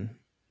Cooperman.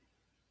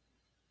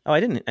 Oh, I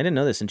didn't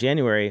know this. In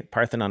January,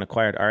 Parthenon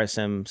acquired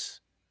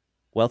RSM's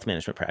wealth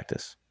management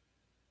practice,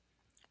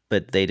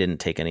 but they didn't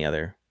take any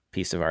other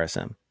piece of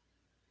RSM.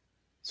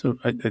 So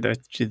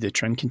the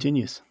trend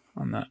continues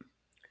on that.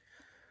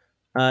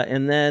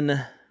 And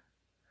then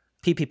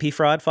PPP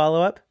fraud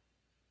follow-up.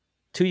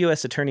 2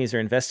 U.S. attorneys are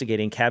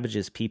investigating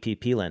Kabbage's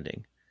PPP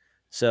lending.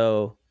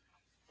 So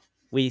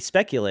we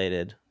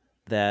speculated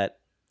that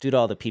due to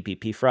all the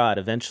PPP fraud,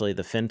 eventually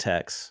the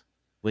fintechs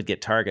would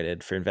get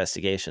targeted for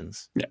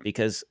investigations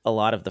because a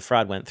lot of the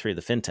fraud went through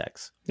the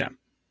fintechs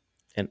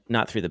and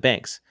not through the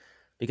banks.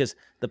 Because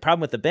the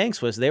problem with the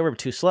banks was they were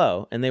too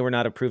slow and they were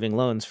not approving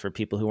loans for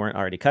people who weren't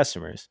already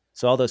customers.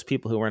 So all those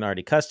people who weren't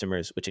already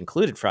customers, which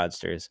included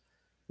fraudsters,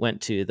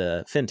 went to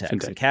the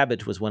fintechs. And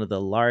Kabbage was one of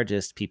the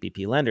largest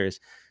PPP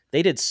lenders.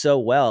 They did so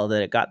well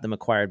that it got them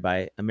acquired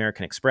by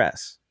American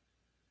Express.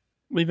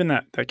 Well, even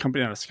that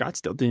company out of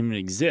Scottsdale didn't even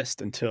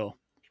exist until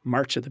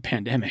March of the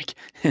pandemic.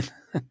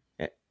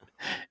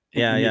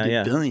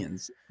 Yeah.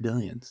 Billions.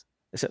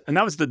 So, and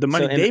that was the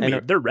money they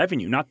made, their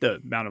revenue, not the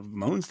amount of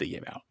loans they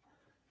gave out.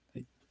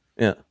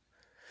 Yeah.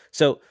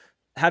 So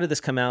how did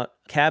this come out?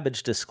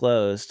 Kabbage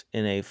disclosed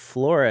in a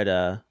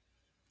Florida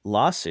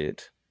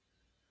lawsuit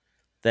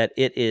that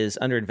it is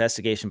under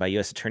investigation by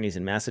U.S. attorneys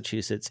in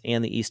Massachusetts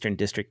and the Eastern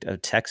District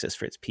of Texas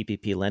for its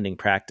PPP lending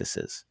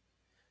practices.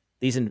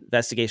 These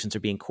investigations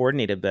are being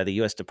coordinated by the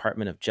U.S.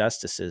 Department of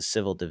Justice's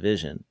Civil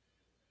Division.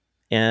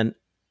 And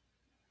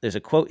there's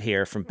a quote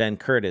here from Ben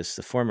Curtis,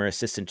 the former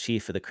assistant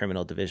chief of the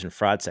Criminal Division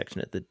Fraud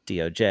Section at the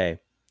DOJ.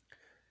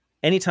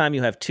 Anytime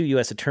you have 2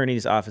 U.S.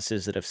 attorneys'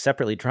 offices that have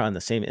separately drawn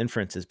the same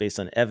inferences based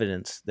on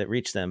evidence that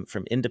reach them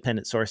from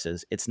independent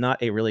sources, it's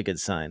not a really good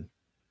sign.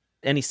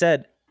 And he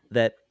said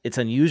that it's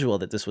unusual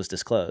that this was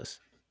disclosed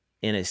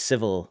in a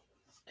civil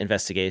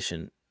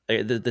investigation.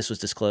 This was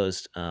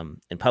disclosed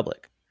in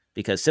public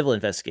because civil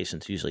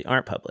investigations usually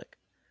aren't public.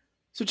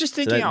 So just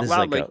thinking out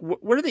loud,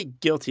 what are they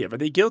guilty of? Are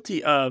they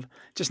guilty of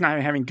just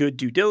not having good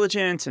due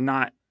diligence and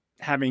not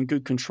having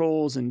good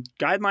controls and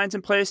guidelines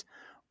in place?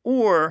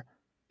 Or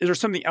is there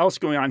something else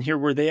going on here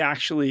where they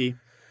actually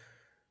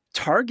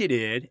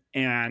targeted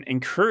and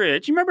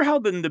encouraged? You remember how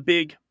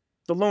the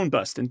loan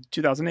bust in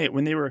 2008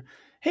 when they were,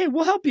 hey,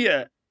 we'll help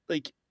you.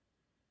 Like,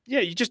 yeah,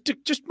 you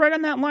just write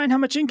on that line how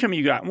much income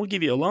you got and we'll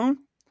give you a loan.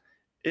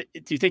 Do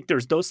you think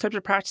there's those types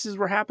of practices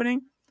were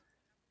happening?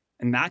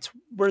 And that's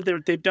where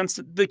they've done,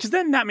 because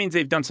then that means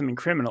they've done something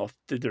criminal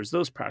if there's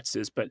those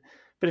practices. But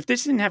if they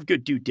didn't have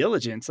good due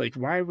diligence, like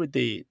why would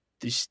the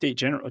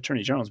state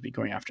attorney generals be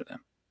going after them?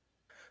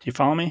 Do you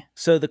follow me?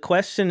 So the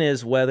question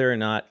is whether or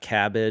not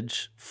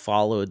Kabbage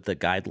followed the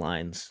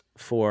guidelines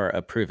for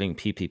approving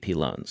PPP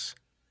loans.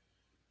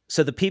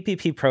 So the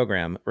PPP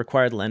program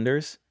required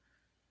lenders,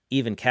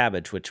 even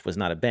Kabbage, which was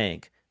not a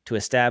bank, to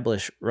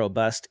establish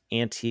robust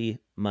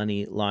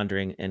anti-money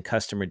laundering and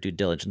customer due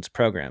diligence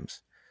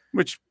programs.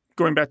 Which,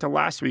 going back to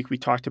last week, we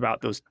talked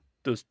about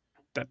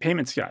that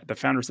payments guy, the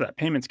founders of that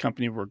payments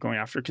company were going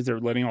after because they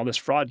were letting all this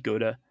fraud go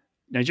to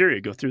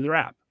Nigeria, go through their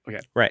app. Okay.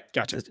 Right.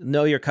 Gotcha.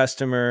 Know your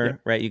customer,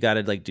 right? You got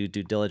to do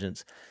due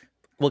diligence.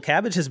 Well,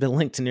 Kabbage has been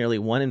linked to nearly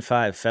 1 in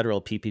 5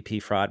 federal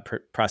PPP fraud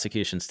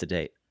prosecutions to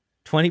date.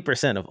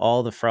 20% of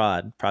all the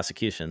fraud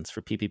prosecutions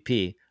for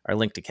PPP are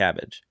linked to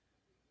Kabbage.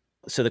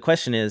 So the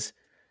question is,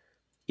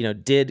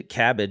 did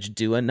Kabbage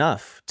do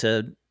enough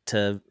to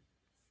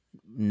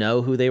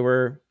know who they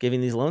were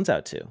giving these loans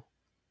out to?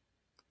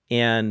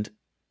 And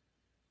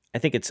I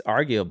think it's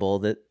arguable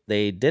that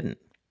they didn't.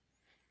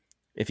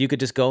 If you could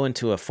just go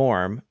into a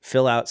form,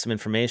 fill out some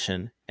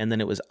information, and then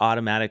it was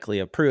automatically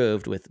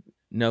approved with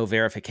no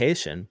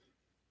verification,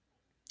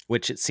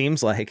 which it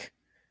seems like,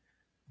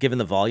 given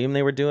the volume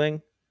they were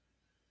doing,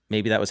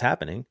 maybe that was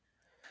happening.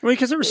 Well,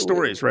 because there were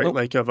stories, right?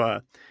 Like of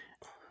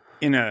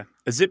in a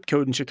zip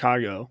code in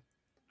Chicago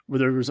where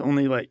there was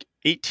only like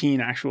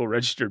 18 actual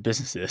registered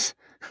businesses,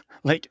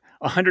 like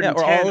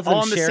 110,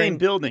 all in the same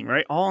building,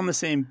 right? All in the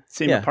same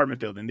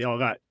apartment building. They all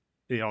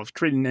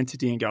created an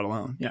entity and got a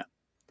loan. Yeah.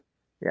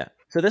 Yeah.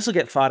 So this will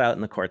get fought out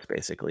in the courts,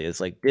 basically.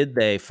 It's like, did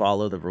they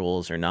follow the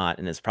rules or not?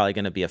 And it's probably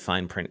going to be a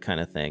fine print kind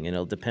of thing. And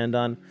it'll depend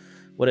on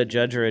what a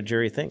judge or a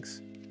jury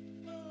thinks.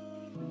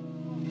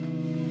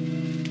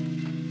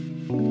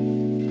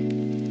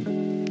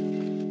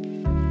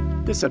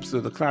 This episode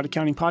of the Cloud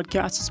Accounting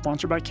Podcast is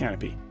sponsored by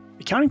Canopy.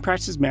 Accounting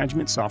practice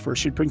management software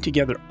should bring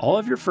together all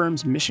of your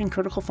firm's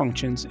mission-critical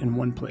functions in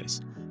one place.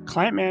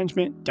 Client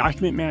management,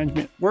 document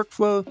management,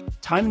 workflow,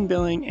 time and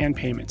billing, and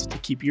payments to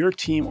keep your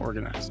team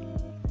organized.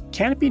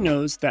 Canopy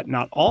knows that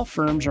not all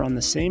firms are on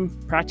the same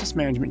practice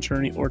management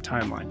journey or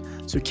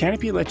timeline, so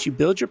Canopy lets you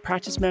build your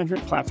practice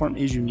management platform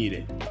as you need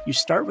it. You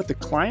start with the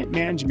client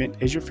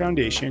management as your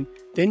foundation,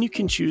 then you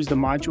can choose the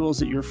modules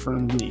that your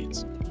firm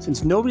needs.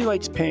 Since nobody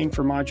likes paying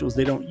for modules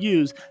they don't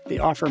use, they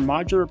offer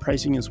modular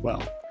pricing as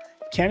well.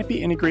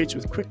 Canopy integrates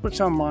with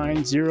QuickBooks Online,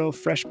 Xero,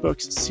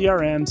 FreshBooks,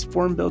 CRMs,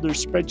 form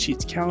builders,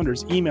 spreadsheets,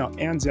 calendars, email,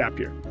 and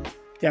Zapier.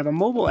 They have a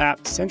mobile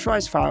app,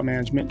 centralized file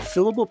management,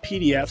 fillable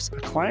PDFs, a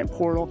client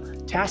portal,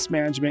 task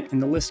management,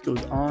 and the list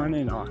goes on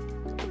and on.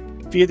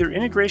 Via their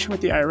integration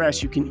with the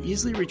IRS, you can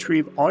easily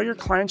retrieve all your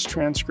clients'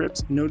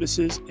 transcripts,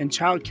 notices, and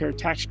childcare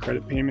tax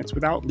credit payments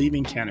without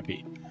leaving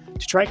Canopy.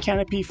 To try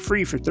Canopy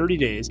free for 30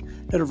 days,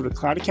 head over to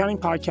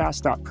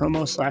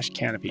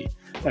cloudaccountingpodcast.promo/Canopy.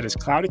 That is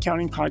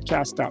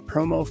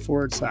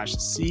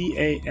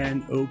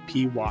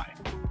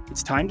cloudaccountingpodcast.promo/CANOPY.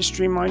 It's time to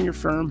streamline your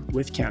firm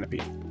with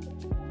Canopy.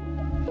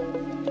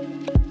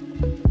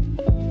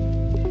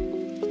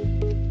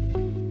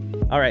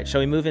 All right,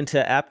 shall we move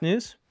into app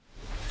news?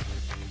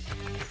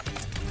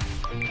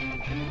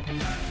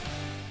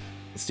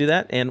 Let's do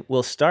that. And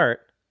we'll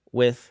start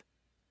with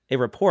a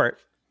report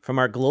from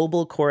our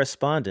global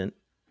correspondent,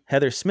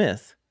 Heather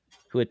Smith,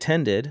 who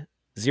attended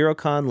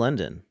Xerocon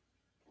London,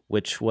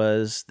 which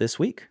was this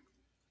week.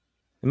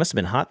 It must have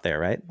been hot there,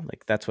 right?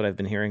 Like, that's what I've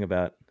been hearing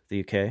about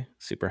the UK.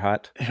 Super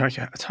hot.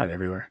 It's hot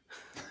everywhere.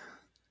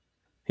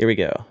 Here we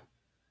go.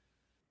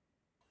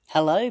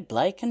 Hello,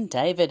 Blake and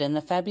David and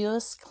the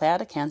fabulous Cloud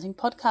Accounting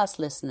Podcast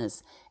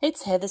listeners.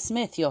 It's Heather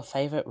Smith, your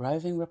favourite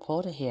roving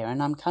reporter here,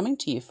 and I'm coming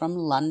to you from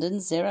London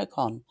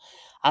Xerocon.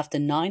 After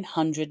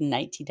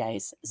 980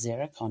 days,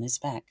 Xerocon is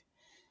back.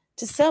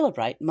 To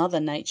celebrate, Mother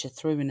Nature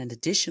threw in an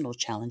additional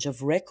challenge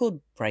of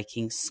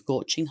record-breaking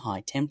scorching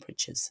high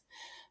temperatures.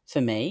 For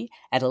me,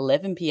 at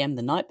 11 p.m.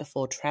 the night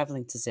before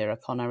travelling to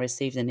Xerocon, I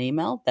received an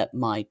email that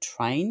my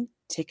train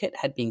ticket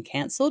had been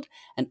cancelled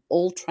and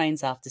all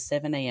trains after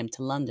 7 a.m.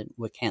 to London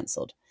were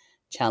cancelled.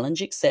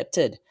 Challenge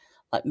accepted.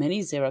 Like many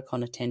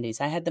Xerocon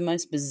attendees, I had the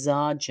most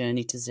bizarre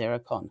journey to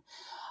Xerocon.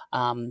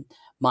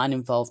 Mine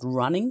involved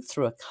running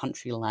through a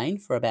country lane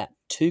for about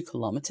 2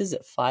 kilometres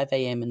at 5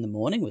 a.m. in the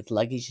morning with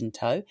luggage in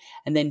tow,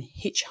 and then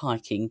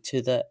hitchhiking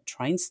to the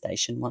train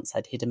station once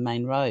I'd hit a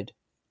main road.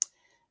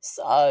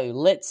 So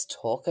let's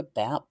talk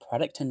about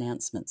product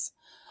announcements.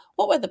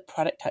 What were the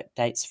product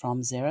updates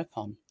from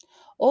Xerocon?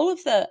 All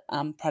of the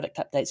product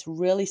updates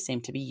really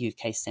seem to be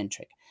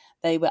UK-centric.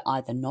 They were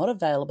either not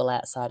available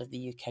outside of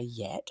the UK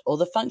yet, or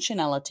the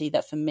functionality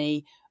that for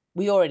me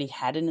we already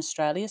had in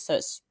Australia, so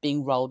it's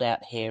being rolled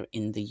out here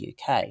in the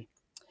UK.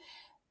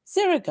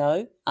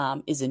 XeroGo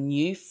is a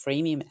new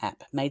freemium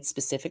app made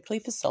specifically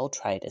for sole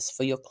traders,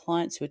 for your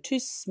clients who are too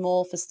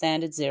small for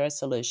standard Xero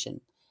solution.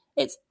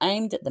 It's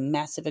aimed at the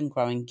massive and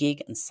growing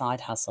gig and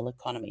side hustle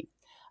economy.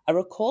 I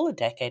recall a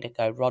decade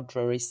ago Rod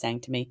Drury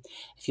saying to me,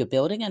 if you're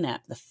building an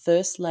app, the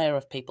first layer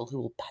of people who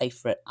will pay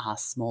for it are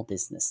small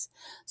business.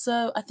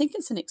 So I think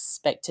it's an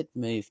expected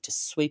move to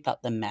sweep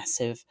up the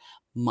massive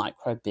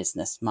micro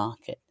business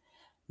market.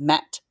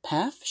 Matt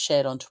Paff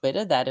shared on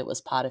Twitter that it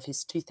was part of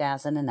his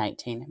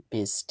 2018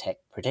 BizTech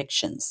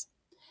predictions.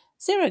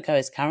 XeroGo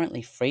is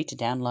currently free to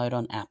download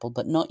on Apple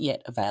but not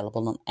yet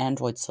available on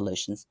Android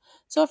solutions,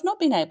 so I've not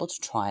been able to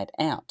try it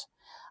out.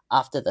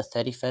 After the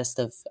 31st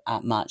of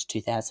March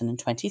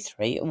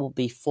 2023, it will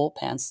be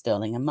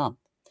 £4 a month.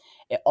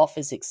 It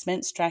offers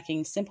expense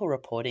tracking, simple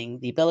reporting,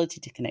 the ability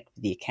to connect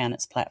with the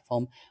accountants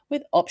platform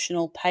with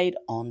optional paid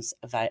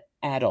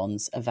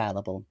add-ons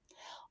available.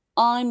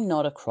 I'm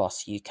not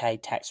across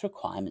UK tax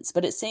requirements,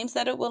 but it seems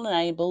that it will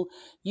enable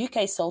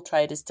UK sole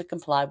traders to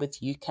comply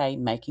with UK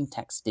Making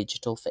Tax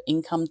Digital for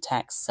income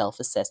tax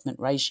self-assessment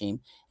regime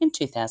in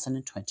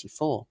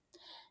 2024.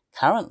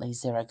 Currently,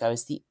 XeroGo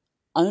is the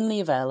only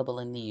available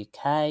in the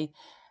UK.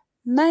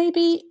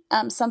 Maybe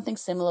something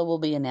similar will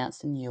be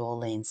announced in New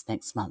Orleans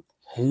next month.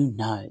 Who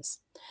knows?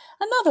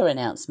 Another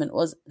announcement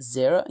was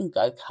Xero and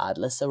Go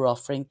Cardless are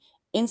offering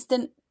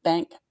instant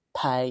bank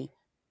pay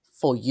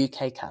for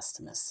UK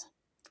customers.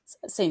 So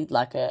it seemed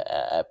like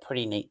a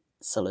pretty neat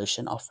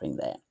solution offering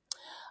there.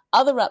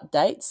 Other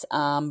updates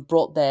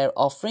brought their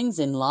offerings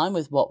in line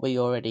with what we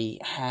already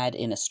had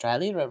in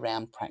Australia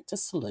around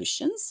practice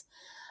solutions.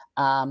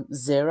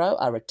 Xero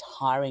are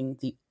retiring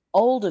the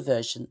older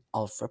version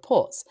of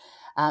reports.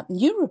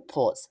 New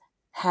reports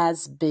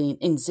has been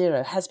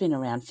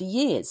around for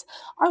years.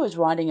 I was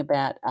writing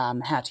about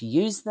how to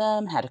use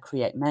them, how to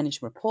create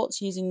managed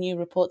reports using new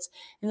reports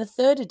in the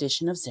 3rd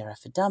edition of Xero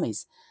for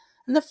Dummies.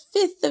 And the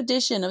 5th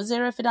edition of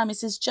Xero for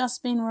Dummies has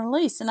just been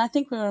released, and I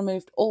think we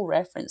removed all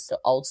reference to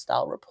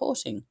old-style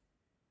reporting.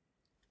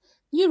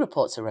 New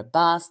reports are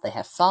robust, they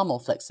have far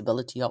more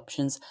flexibility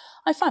options.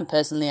 I find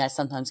personally I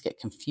sometimes get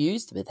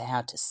confused with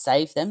how to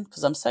save them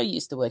because I'm so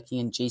used to working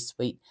in G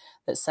Suite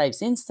that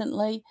saves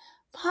instantly.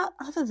 But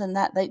other than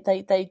that,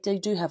 they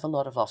do have a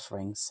lot of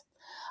offerings.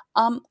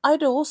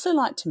 I'd also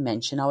like to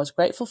mention I was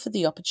grateful for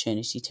the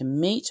opportunity to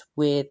meet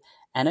with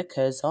Anna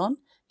Curzon,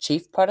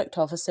 Chief Product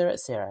Officer at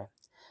Xero.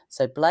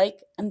 So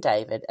Blake and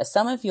David, as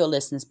some of your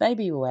listeners may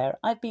be aware,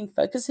 I've been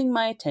focusing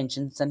my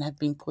attentions and have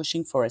been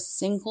pushing for a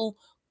single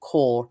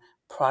core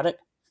product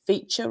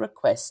feature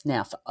request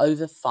now for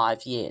over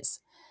 5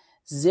 years.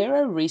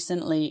 Xero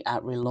recently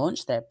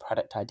relaunched their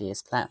product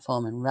ideas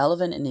platform, and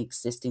relevant and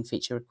existing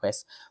feature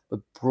requests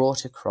were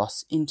brought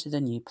across into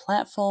the new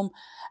platform,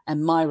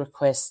 and my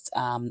request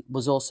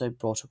was also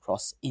brought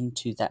across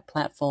into that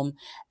platform,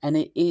 and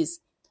it is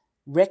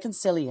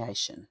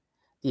reconciliation.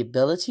 The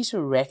ability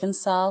to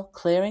reconcile,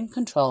 clear and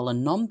control a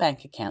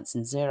non-bank accounts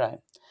in Xero.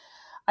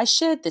 I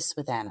shared this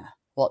with Anna,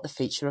 what the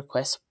feature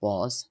request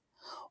was,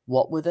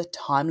 what were the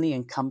timely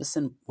and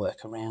cumbersome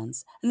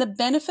workarounds, and the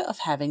benefit of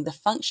having the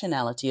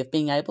functionality of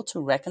being able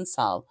to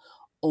reconcile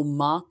or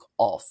mark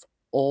off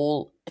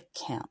all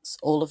accounts,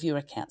 all of your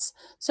accounts.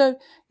 So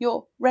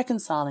you're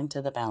reconciling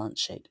to the balance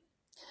sheet.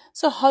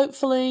 So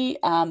hopefully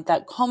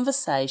that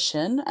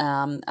conversation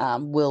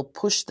will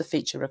push the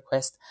feature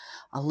request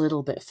a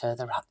little bit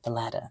further up the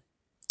ladder.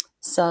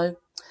 So,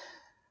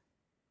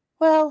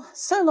 well,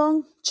 so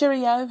long,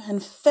 cheerio,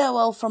 and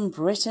farewell from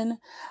Britain,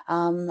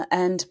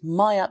 and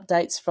my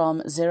updates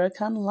from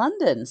Xerocon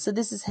London. So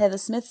this is Heather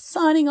Smith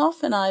signing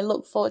off, and I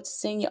look forward to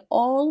seeing you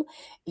all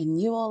in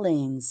New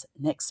Orleans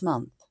next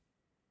month.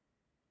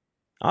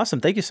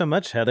 Awesome. Thank you so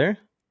much, Heather.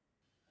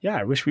 Yeah,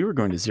 I wish we were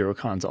going to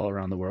Xerocons all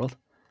around the world.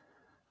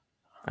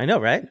 I know,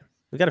 right?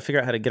 We got to figure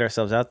out how to get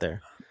ourselves out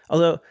there.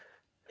 Although,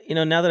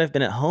 now that I've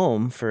been at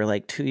home for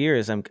like 2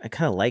 years, I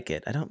kind of like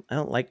it. I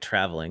don't like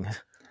traveling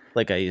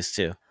like I used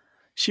to.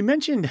 She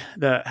mentioned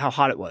how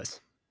hot it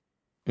was.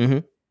 Mm-hmm.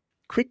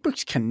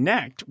 QuickBooks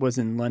Connect was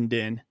in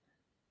London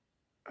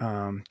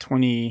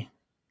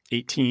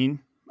 2018,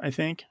 I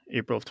think,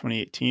 April of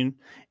 2018.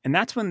 And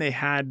that's when they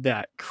had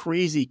that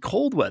crazy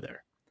cold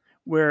weather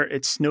where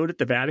it snowed at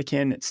the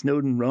Vatican, it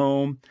snowed in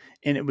Rome,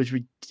 and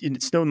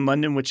it snowed in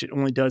London, which it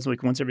only does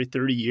like once every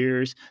 30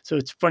 years. So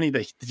it's funny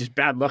that just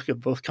bad luck of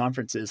both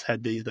conferences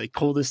had the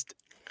coldest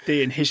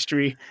day in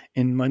history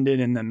in London,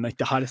 and then like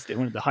the hottest day,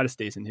 one of the hottest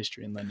days in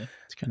history in London.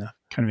 It's kind of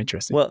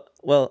interesting.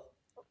 Well,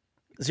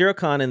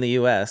 Xerocon in the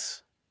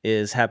US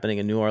is happening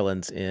in New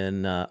Orleans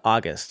in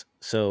August.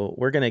 So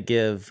we're going to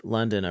give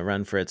London a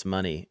run for its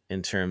money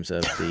in terms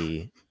of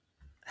the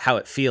how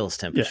it feels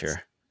temperature. Yes.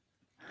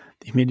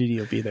 The humidity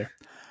will be there.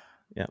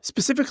 Yeah.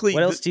 Specifically,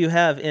 what else do you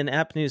have in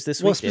app news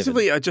this week? Well,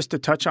 specifically, just to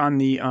touch on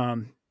the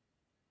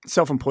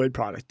self-employed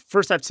product.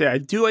 First, I have to say I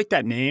do like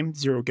that name,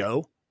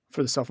 XeroGo,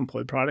 for the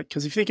self-employed product,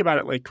 because if you think about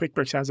it, like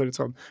QuickBooks has it, it's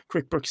called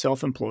QuickBooks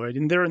Self-Employed,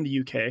 and they're in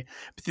the UK.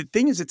 But the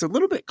thing is, it's a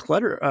little bit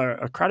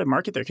a crowded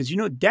market there, because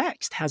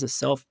Dext has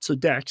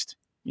Dext,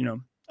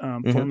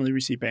 formerly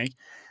Receipt Bank,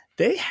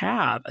 they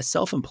have a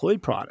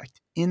self-employed product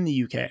in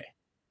the UK. I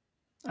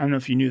don't know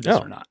if you knew this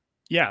or not.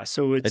 Yeah,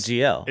 so it's a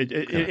GL.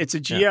 It's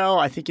a GL.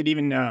 I think it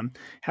even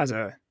has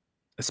a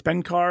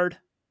spend card,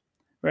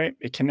 right?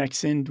 It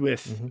connects in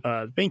with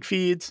bank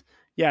feeds.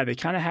 Yeah, they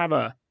kind of have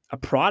a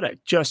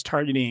product just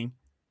targeting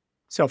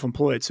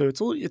self-employed. So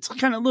it's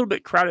kind of a little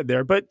bit crowded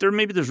there, but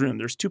there's room.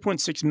 There's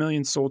 2.6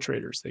 million sole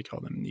traders, they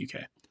call them in the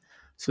UK.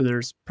 So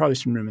there's probably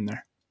some room in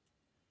there.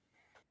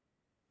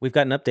 We've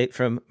got an update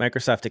from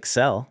Microsoft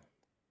Excel.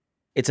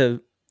 It's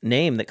a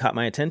name that caught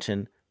my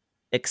attention.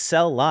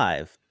 Excel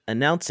Live.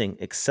 Announcing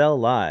Excel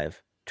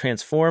Live,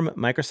 transform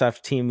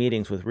Microsoft Team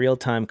meetings with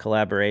real-time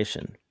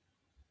collaboration.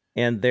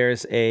 And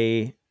there's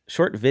a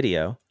short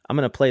video. I'm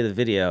going to play the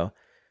video,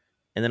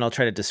 and then I'll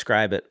try to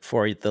describe it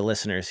for the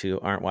listeners who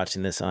aren't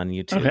watching this on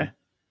YouTube. Okay.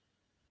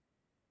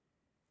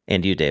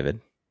 And you,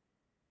 David.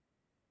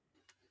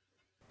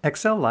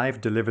 Excel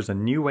Live delivers a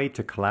new way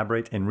to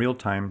collaborate in real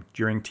time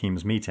during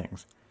Teams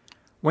meetings.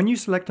 When you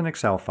select an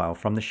Excel file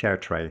from the share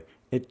tray,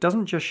 it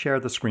doesn't just share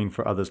the screen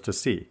for others to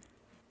see.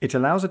 It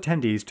allows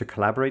attendees to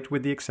collaborate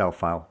with the Excel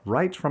file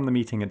right from the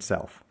meeting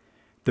itself.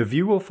 The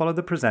view will follow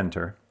the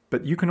presenter,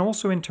 but you can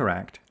also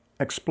interact,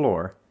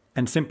 explore,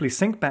 and simply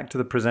sync back to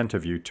the presenter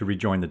view to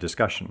rejoin the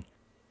discussion.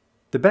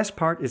 The best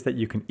part is that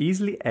you can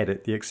easily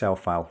edit the Excel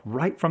file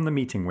right from the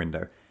meeting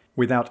window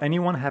without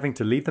anyone having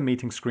to leave the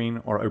meeting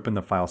screen or open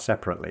the file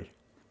separately.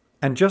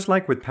 And just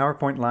like with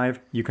PowerPoint Live,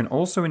 you can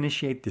also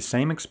initiate the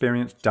same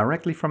experience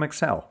directly from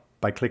Excel.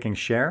 by clicking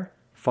Share,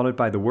 followed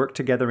by the Work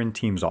Together in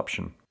Teams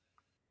option.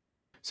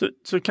 So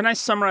can I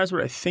summarize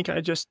what I think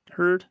I just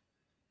heard?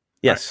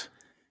 Yes. Right.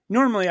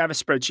 Normally, I have a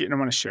spreadsheet and I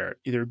want to share it,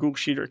 either Google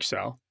Sheet or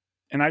Excel.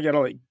 And I got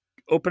to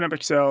open up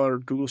Excel or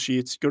Google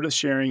Sheets, go to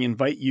sharing,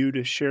 invite you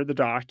to share the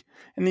doc,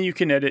 and then you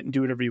can edit and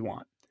do whatever you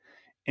want.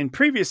 And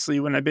previously,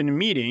 when I've been in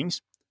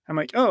meetings, I'm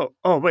like, oh,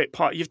 wait,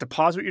 you have to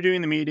pause what you're doing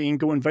in the meeting,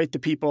 go invite the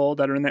people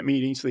that are in that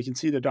meeting so they can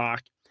see the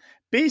doc.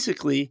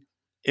 Basically,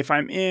 if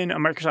I'm in a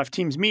Microsoft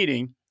Teams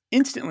meeting,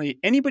 instantly,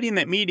 anybody in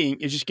that meeting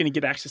is just going to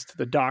get access to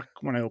the doc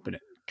when I open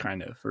it,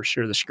 kind of, or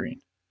share the screen.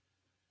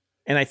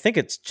 And I think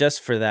it's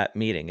just for that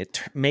meeting.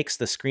 It makes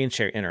the screen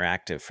share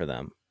interactive for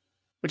them.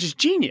 Which is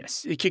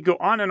genius. It could go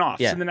on and off.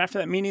 Yeah. So then after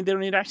that meeting, they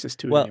don't need access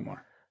to it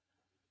anymore.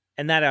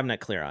 And that I'm not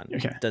clear on.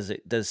 Okay.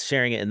 Does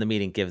sharing it in the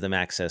meeting give them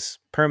access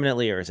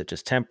permanently, or is it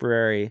just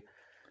temporary?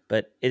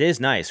 But it is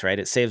nice, right?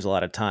 It saves a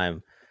lot of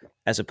time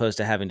as opposed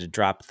to having to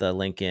drop the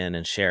link in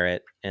and share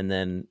it. And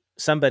then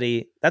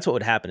that's what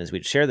would happen is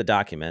we'd share the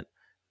document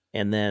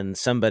and then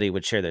somebody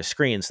would share their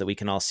screen so that we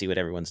can all see what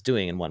everyone's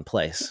doing in one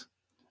place.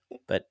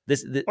 But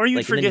or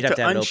you'd forget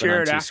to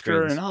unshare it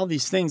after and all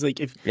these things. Like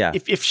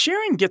if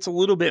sharing gets a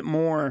little bit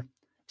more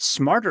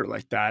smarter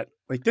like that,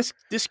 like this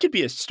could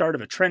be a start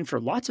of a trend for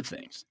lots of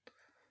things.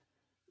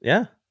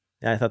 Yeah,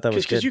 I thought that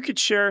was good. Because you could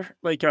share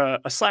like a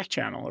Slack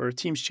channel or a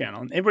Teams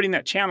channel, and everybody in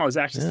that channel has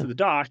access to the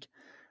doc.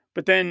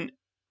 But then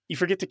you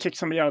forget to kick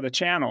somebody out of the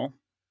channel,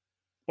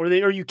 or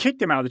you kick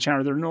them out of the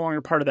channel. They're no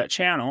longer part of that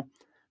channel,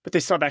 but they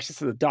still have access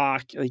to the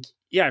doc. Like,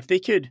 yeah, if they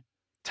could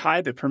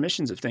tie the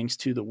permissions of things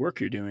to the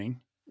work you're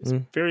doing. It's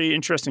a very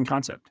interesting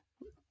concept.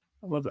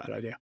 I love that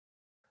idea.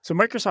 So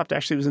Microsoft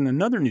actually was in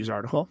another news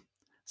article.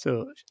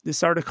 So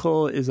this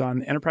article is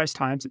on Enterprise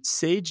Times. It's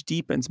Sage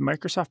deepens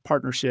Microsoft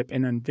partnership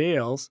and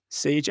unveils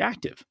Sage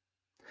Active.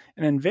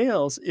 And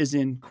unveils is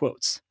in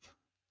quotes.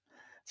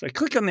 So I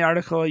click on the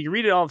article, you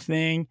read it all the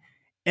thing,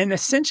 and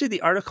essentially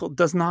the article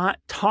does not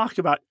talk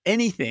about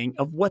anything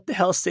of what the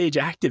hell Sage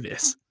Active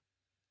is.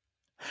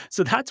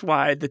 So that's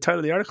why the title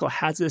of the article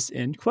has this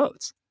in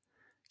quotes.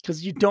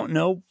 Because you don't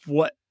know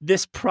what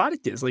this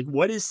product is. Like,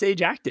 what is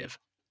Sage Active?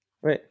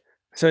 Right.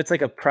 So it's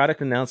like a product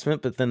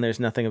announcement, but then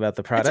there's nothing about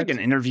the product. It's like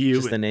an interview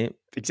just with the name.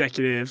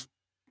 Executives.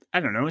 I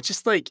don't know. It's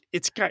just like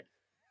it's got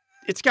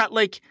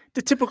like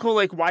the typical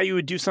like why you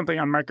would do something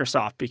on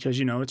Microsoft because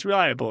it's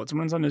reliable, it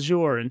runs on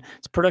Azure, and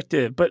it's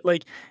productive. But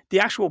like the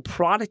actual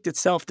product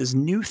itself, this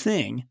new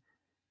thing,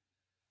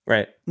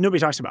 right? Nobody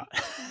talks about.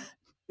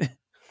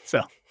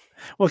 So.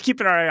 Well, keep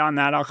an eye on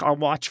that. I'll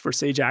watch for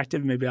Sage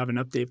Active. Maybe I'll have an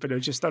update. But I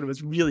just thought it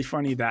was really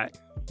funny that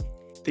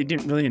they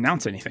didn't really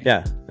announce anything.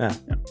 Yeah.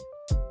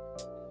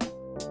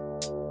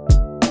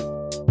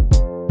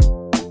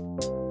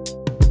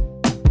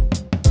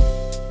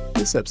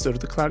 This episode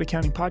of the Cloud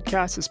Accounting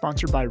Podcast is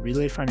sponsored by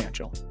Relay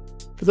Financial.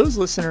 For those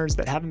listeners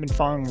that haven't been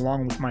following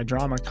along with my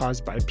drama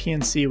caused by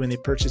PNC when they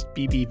purchased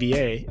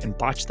BBVA and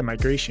botched the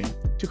migration,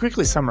 to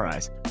quickly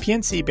summarize,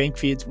 PNC bank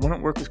feeds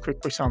wouldn't work with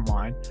QuickBooks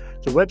Online.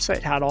 The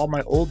website had all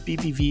my old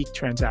BBV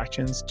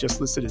transactions just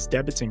listed as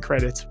debits and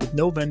credits with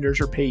no vendors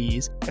or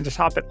payees, and to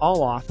top it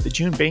all off, the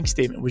June bank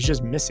statement was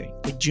just missing,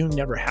 like June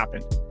never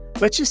happened.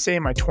 Let's just say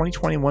my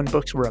 2021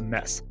 books were a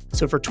mess.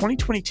 So for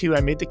 2022,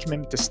 I made the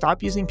commitment to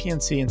stop using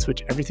PNC and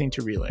switch everything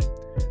to Relay.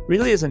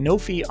 Relay is a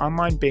no-fee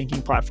online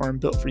banking platform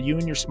built for you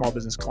and your small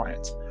business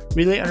clients.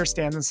 Relay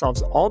understands and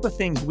solves all the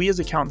things we as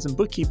accountants and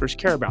bookkeepers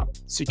care about: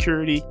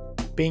 security,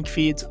 bank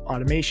feeds,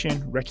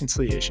 automation,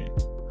 reconciliation.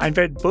 I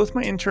invited both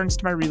my interns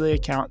to my Relay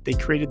account. They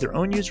created their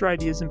own user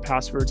IDs and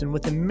passwords, and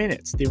within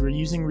minutes, they were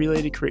using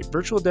Relay to create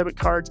virtual debit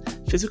cards,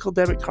 physical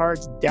debit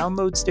cards,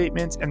 download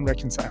statements, and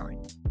reconciling.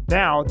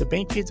 Now, the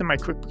bank feeds in my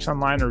QuickBooks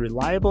Online are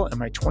reliable and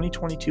my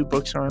 2022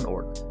 books are in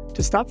order.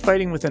 To stop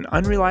fighting with an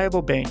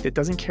unreliable bank that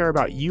doesn't care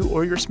about you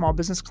or your small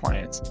business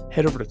clients,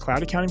 head over to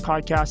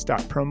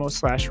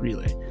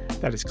cloudaccountingpodcast.promo/relay.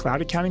 That is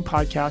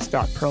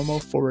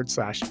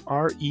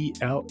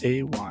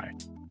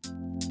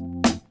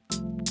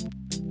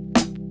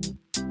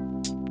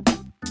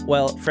cloudaccountingpodcast.promo/RELAY.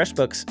 Well,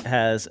 FreshBooks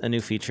has a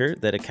new feature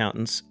that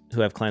accountants who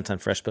have clients on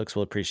FreshBooks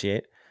will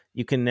appreciate.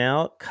 You can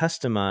now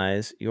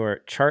customize your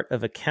chart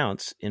of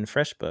accounts in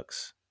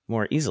FreshBooks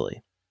more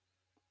easily.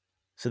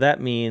 So that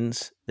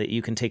means that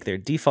you can take their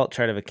default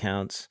chart of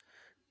accounts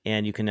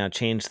and you can now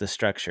change the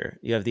structure.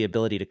 You have the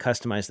ability to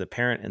customize the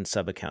parent and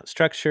sub-account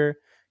structure,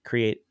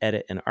 create,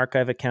 edit, and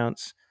archive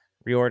accounts,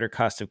 reorder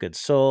cost of goods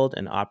sold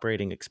and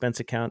operating expense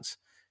accounts,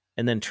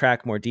 and then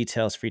track more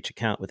details for each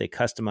account with a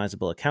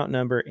customizable account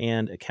number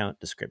and account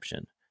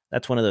description.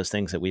 That's one of those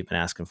things that we've been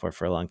asking for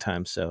a long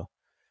time. So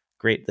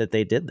great that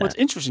they did that. Well, it's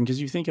interesting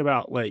because you think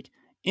about like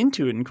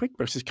Intuit and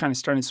QuickBooks is kind of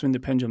starting to swing the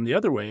pendulum the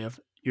other way of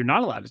you're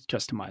not allowed to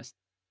customize.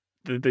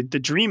 The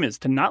dream is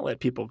to not let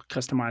people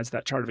customize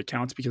that chart of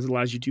accounts because it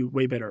allows you to do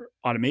way better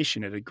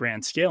automation at a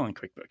grand scale in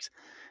QuickBooks.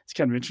 It's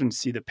kind of interesting to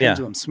see the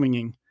pendulum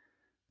swinging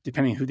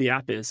depending who the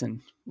app is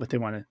and what they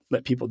want to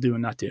let people do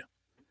and not do.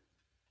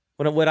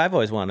 What I've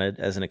always wanted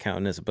as an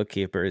accountant, as a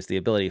bookkeeper, is the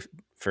ability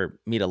for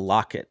me to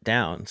lock it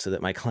down so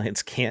that my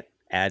clients can't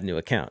add new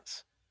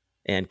accounts.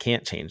 and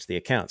can't change the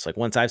accounts. Like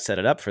once I've set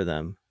it up for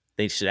them,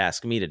 they should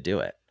ask me to do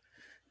it.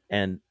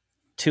 And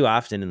too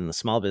often in the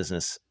small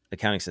business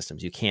accounting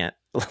systems, you can't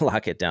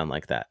lock it down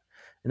like that.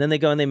 And then they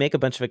go and they make a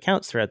bunch of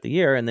accounts throughout the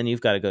year, and then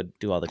you've got to go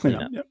do all the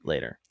cleanup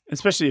later.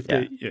 Especially if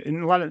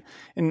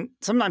and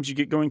sometimes you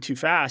get going too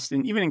fast.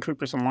 And even in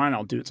QuickBooks Online,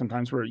 I'll do it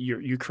sometimes where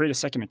you create a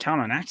second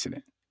account on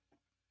accident,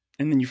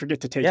 and then you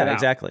forget to take it out. Yeah,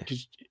 exactly.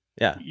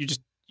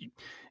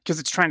 Because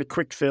it's trying to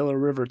quick fill or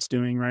whatever it's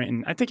doing, right?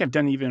 And I think I've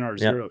done even our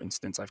Xero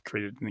instance. I've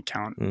created an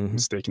account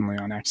mistakenly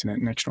on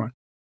accident. Next one.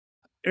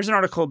 There's an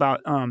article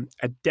about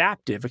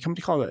Adaptive, a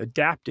company called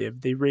Adaptive.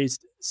 They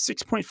raised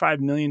 $6.5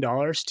 million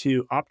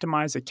to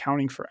optimize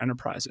accounting for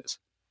enterprises.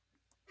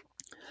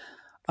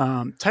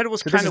 Title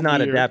was kind of weird. This is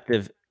not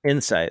Adaptive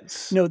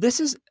Insights. No, this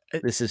is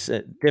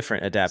a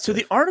different Adaptive. So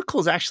the article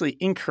is actually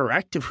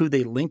incorrect of who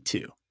they link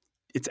to.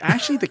 It's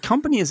actually the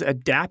company is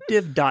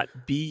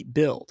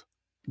adaptive.build.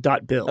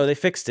 Oh, they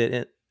fixed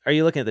it. Are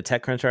you looking at the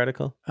TechCrunch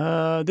article?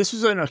 This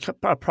was in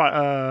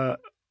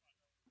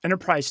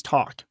Enterprise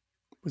Talk.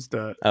 Was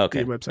the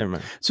website. Never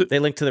mind. So they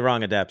linked to the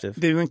wrong Adaptive.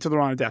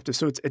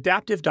 So it's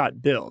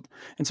adaptive.build.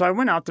 And so I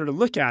went out there to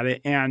look at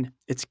it, and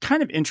it's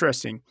kind of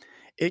interesting.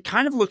 It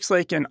kind of looks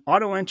like an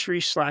auto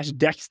entry /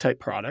 Dex type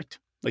product,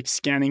 like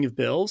scanning of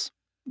bills,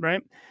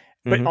 right?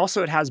 But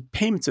also it has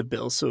payments of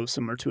bills, so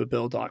similar to a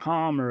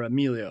Bill.com or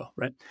Amelio,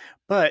 right?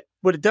 But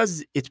what it does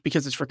is it's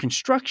because it's for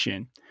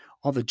construction,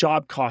 all the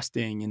job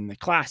costing and the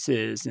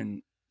classes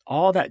and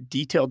all that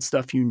detailed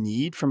stuff you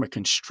need from a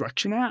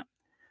construction app.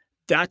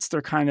 That's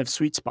their kind of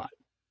sweet spot.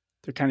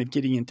 They're kind of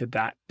getting into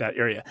that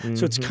area.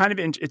 So it's kind of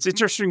it's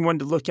interesting one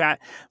to look at.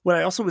 What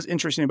I also was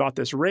interesting about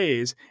this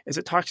raise is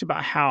it talks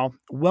about how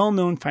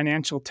well-known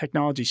financial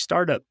technology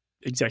startup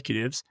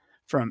executives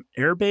from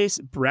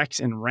Airbase, Brex,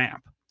 and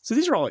Ramp. So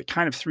these are all like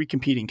kind of three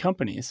competing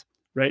companies,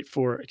 right,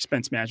 for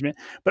expense management.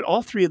 But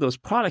all three of those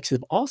products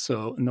have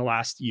also, in the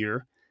last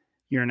year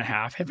and a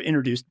half, have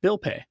introduced bill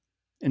pay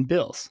and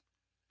bills.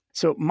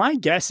 So my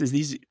guess is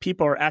these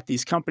people are at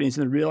these companies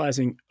and they're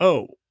realizing,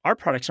 oh, our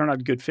products are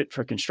not a good fit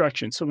for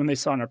construction. So when they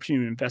saw an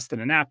opportunity to invest in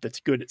an app that's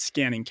good at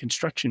scanning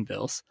construction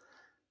bills,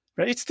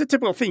 right? It's the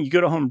typical thing. You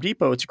go to Home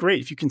Depot, it's great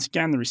if you can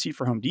scan the receipt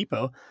for Home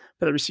Depot,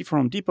 but the receipt for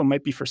Home Depot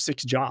might be for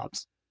 6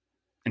 jobs.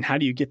 And how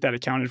do you get that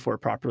accounted for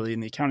properly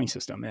in the accounting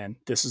system? And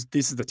this is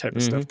the type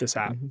of stuff this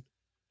app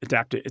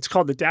Adaptive. It's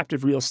called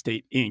Adaptive Real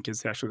Estate Inc.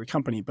 is actually the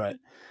company, but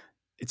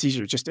it's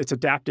easier. It's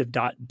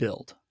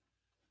adaptive.build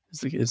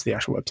is the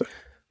actual website.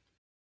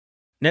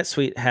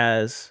 NetSuite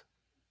has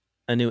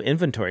a new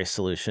inventory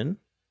solution,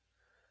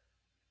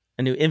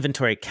 a new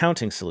inventory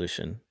counting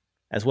solution,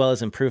 as well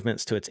as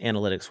improvements to its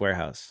analytics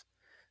warehouse.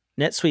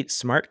 NetSuite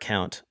Smart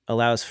Count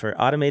allows for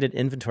automated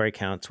inventory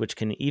counts, which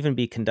can even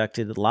be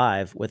conducted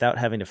live without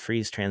having to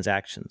freeze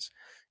transactions.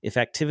 If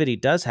activity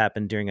does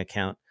happen during a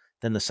count,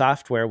 then the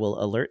software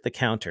will alert the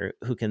counter,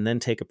 who can then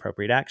take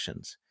appropriate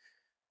actions.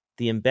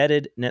 The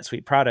embedded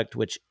NetSuite product,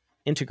 which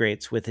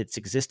integrates with its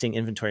existing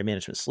inventory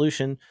management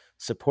solution,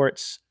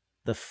 supports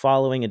the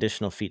following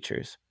additional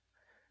features.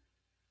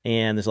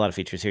 And there's a lot of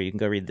features here. You can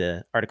go read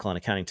the article on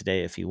Accounting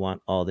Today if you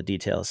want all the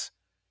details.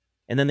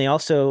 And then they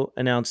also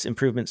announced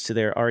improvements to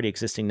their already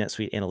existing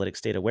NetSuite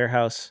Analytics data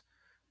warehouse.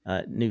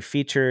 New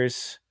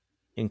features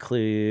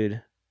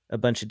include a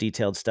bunch of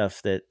detailed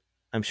stuff that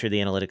I'm sure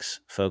the analytics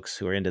folks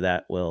who are into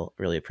that will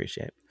really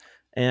appreciate.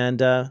 And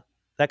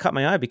that caught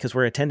my eye because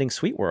we're attending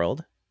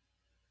SuiteWorld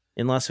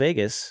in Las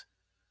Vegas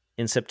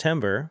in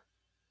September,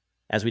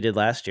 as we did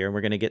last year. We're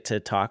going to get to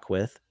talk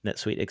with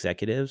NetSuite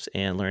executives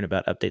and learn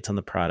about updates on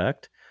the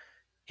product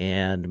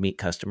and meet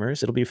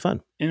customers. It'll be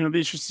fun. And it'll be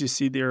interesting to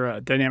see their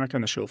dynamic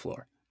on the show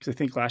floor. Because I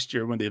think last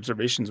year, one of the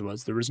observations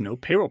was there was no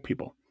payroll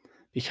people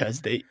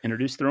because they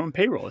introduced their own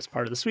payroll as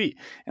part of the suite.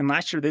 And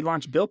last year, they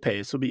launched bill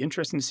pay. So it'll be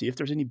interesting to see if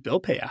there's any bill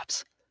pay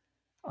apps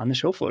on the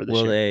show floor this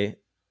year. Will they?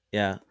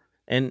 Yeah.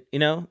 And,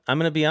 I'm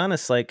going to be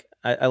honest, like,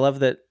 I love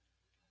that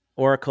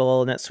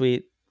Oracle,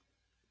 NetSuite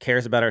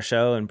cares about our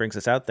show and brings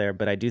us out there,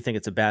 but I do think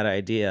it's a bad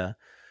idea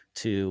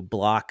to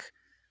block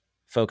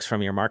folks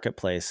from your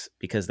marketplace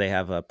because they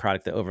have a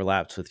product that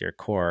overlaps with your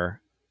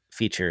core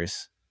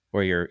features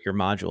or your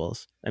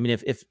modules. I mean,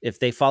 if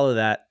they follow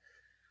that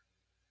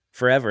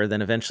forever,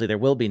 then eventually there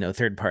will be no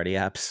third-party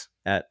apps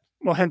at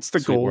hence the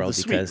goal World of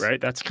the suite,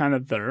 right? That's kind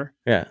of their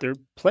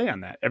play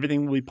on that.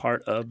 Everything will be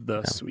part of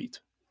the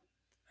suite.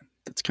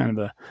 That's kind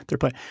of their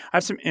play. I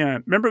have some.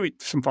 Remember,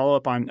 some follow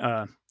up on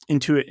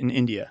Intuit in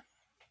India.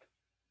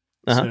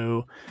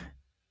 So,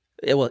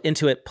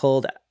 Intuit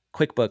pulled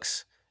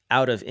QuickBooks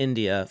out of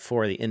India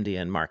for the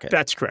Indian market.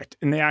 That's correct,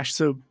 and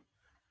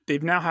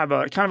they've now have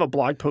a kind of a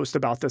blog post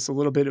about this a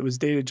little bit. It was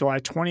dated July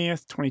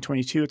 20th,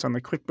 2022. It's on the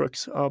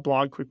QuickBooks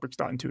blog,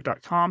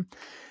 quickbooks.intuit.com.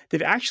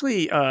 They've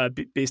actually,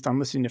 based on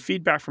listening to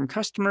feedback from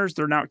customers,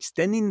 they're now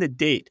extending the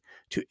date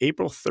to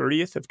April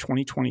 30th of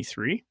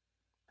 2023.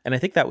 And I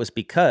think that was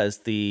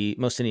because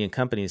most Indian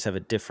companies have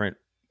a different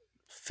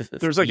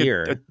there's like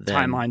year a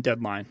timeline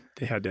deadline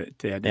they had to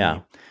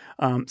meet.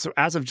 So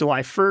as of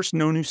July 1st,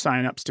 no new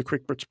signups to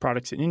QuickBooks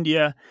products in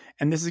India.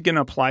 And this is going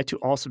to apply to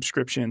all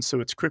subscriptions. So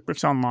it's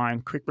QuickBooks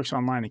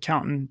Online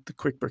Accountant, the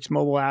QuickBooks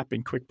mobile app,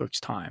 and QuickBooks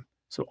Time.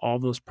 So all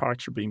those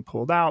products are being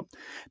pulled out.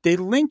 They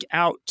link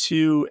out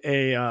to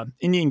a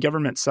Indian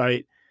government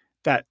site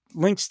that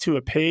links to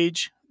a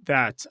page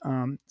that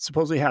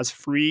supposedly has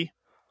free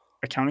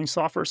accounting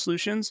software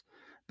solutions,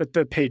 but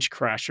the page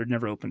crashed or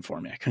never opened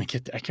for me. I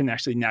couldn't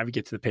actually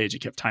navigate to the page. It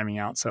kept timing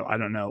out. So I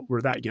don't know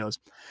where that goes.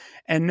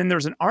 And then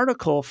there's an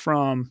article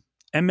from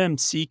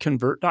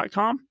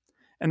mmcconvert.com,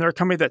 and they're a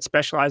company that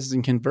specializes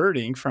in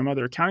converting from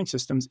other accounting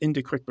systems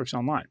into QuickBooks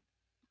Online.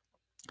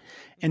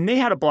 And they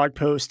had a blog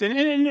post,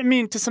 and I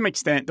mean, to some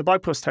extent, the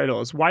blog post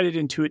title is "Why Did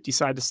Intuit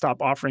Decide to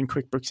Stop Offering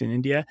QuickBooks in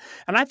India?"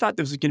 And I thought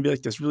this was going to be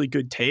like this really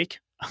good take.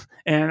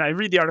 And I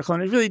read the article,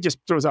 and it really just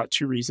throws out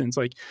two reasons.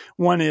 Like,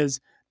 one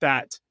is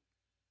that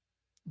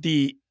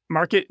the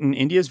market in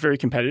India is very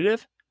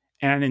competitive,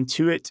 and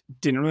Intuit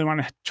didn't really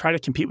want to try to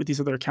compete with these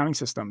other accounting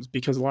systems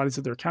because a lot of these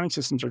other accounting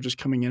systems are just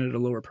coming in at a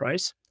lower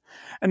price.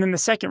 And then the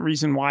second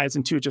reason why is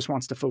Intuit just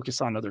wants to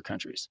focus on other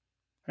countries.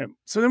 Right?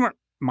 So they weren't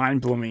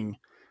mind-blowing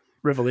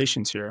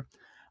revelations here.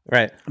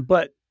 Right.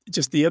 But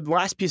just the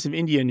last piece of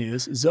India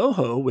news,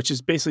 Zoho, which is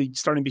basically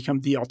starting to become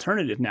the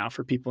alternative now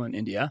for people in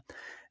India.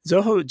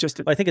 Zoho just...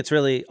 Well, I think it's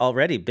really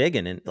already big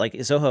like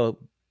Zoho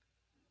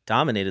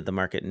dominated the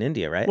market in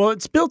India, right? Well,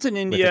 it's built in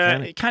India.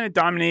 It kind of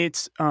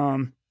dominates,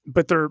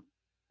 but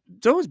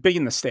Zoho's big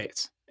in the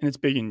States and it's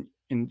big in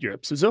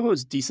Europe. So Zoho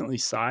is decently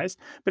sized,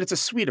 but it's a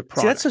suite of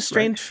products. See, that's so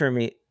strange for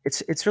me.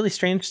 It's really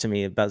strange to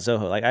me about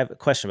Zoho. Like, I have a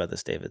question about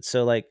this, David.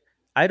 So, like,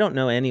 I don't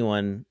know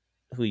anyone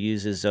who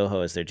uses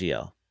Zoho as their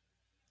GL.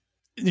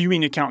 You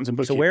mean accountants and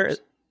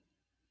bookkeepers?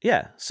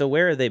 So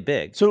where are they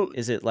big? So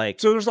is it like...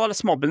 So there's a lot of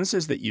small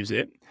businesses that use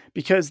it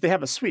because they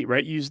have a suite,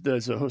 right? Use the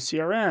Zoho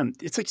CRM.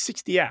 It's like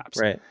 60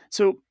 apps. Right.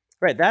 So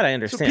that I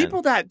understand. So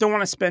people that don't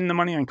want to spend the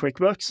money on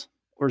QuickBooks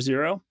or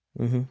Xero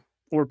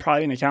or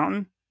probably an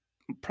accountant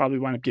probably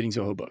wind up getting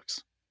Zoho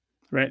Books,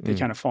 right? They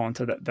kind of fall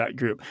into that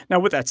group. Now,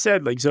 with that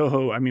said, like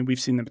Zoho, I mean, we've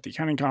seen them at the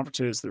accounting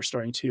conferences. They're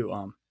starting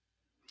to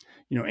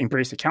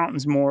embrace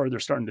accountants more. They're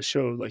starting to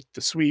show like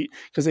the suite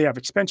because they have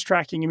expense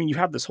tracking. I mean, you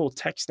have this whole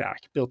tech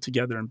stack built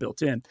together and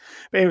built in.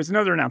 But anyways,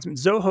 another announcement.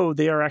 Zoho,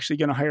 they are actually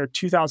going to hire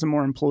 2,000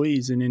 more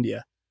employees in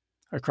India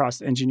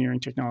across engineering,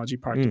 technology,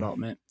 product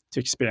development to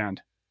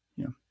expand,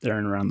 there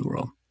and around the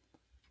world.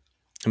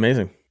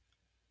 Amazing.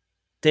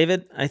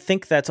 David, I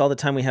think that's all the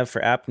time we have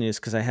for app news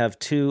because I have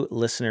two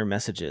listener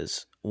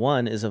messages.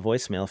 One is a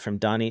voicemail from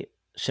Donnie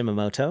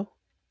Shimamoto,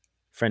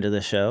 friend of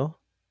the show,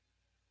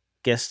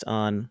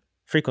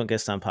 frequent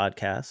guest on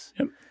podcasts,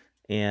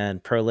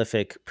 and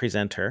prolific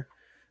presenter.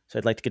 So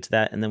I'd like to get to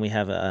that. And then we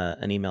have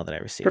an email that I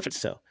received. Perfect.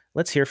 So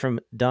let's hear from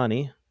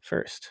Donnie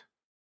first.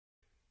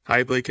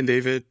 Hi, Blake and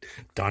David.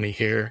 Donnie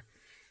here.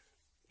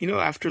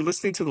 After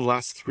listening to the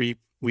last 3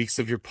 weeks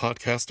of your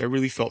podcast, I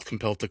really felt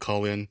compelled to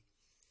call in.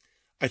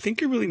 I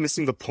think you're really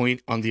missing the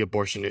point on the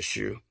abortion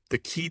issue. The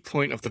key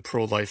point of the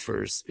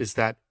pro-lifers is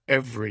that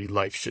every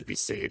life should be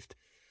saved.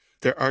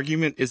 Their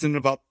argument isn't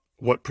about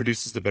what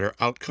produces the better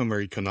outcome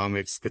or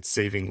economics, it's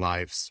saving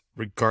lives,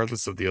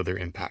 regardless of the other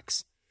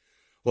impacts.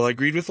 While I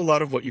agreed with a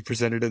lot of what you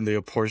presented in the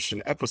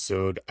abortion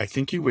episode, I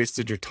think you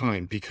wasted your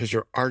time because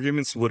your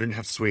arguments wouldn't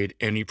have swayed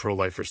any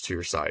pro-lifers to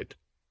your side.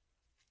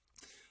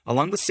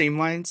 Along the same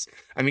lines,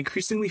 I'm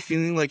increasingly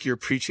feeling like you're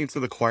preaching to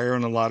the choir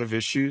on a lot of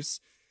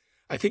issues.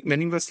 I think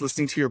many of us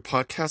listening to your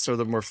podcast are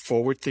the more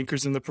forward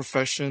thinkers in the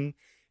profession,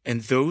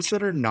 and those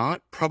that are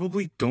not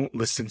probably don't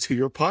listen to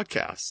your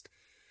podcast.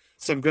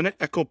 So I'm going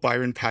to echo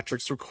Byron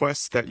Patrick's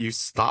request that you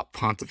stop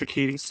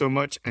pontificating so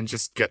much and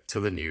just get to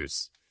the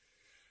news.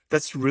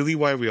 That's really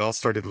why we all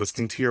started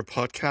listening to your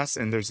podcast,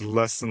 and there's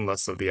less and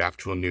less of the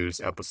actual news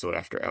episode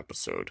after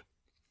episode.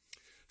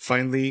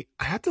 Finally,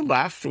 I had to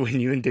laugh when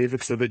you and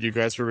David said that you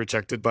guys were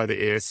rejected by the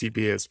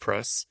AICPA as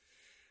press.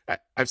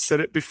 I've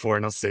said it before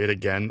and I'll say it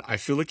again. I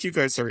feel like you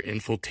guys are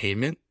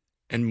infotainment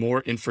and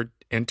more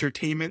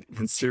entertainment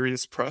than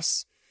serious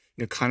press,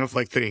 kind of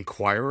like the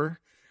Inquirer.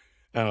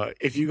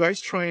 If you guys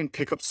try and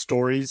pick up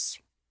stories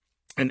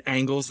and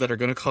angles that are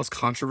going to cause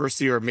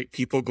controversy or make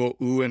people go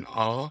ooh and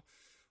ah,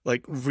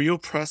 like real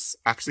press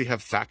actually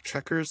have fact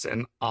checkers,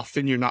 and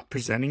often you're not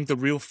presenting the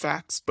real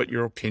facts, but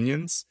your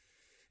opinions.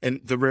 And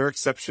the rare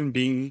exception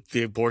being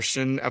the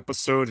abortion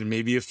episode and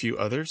maybe a few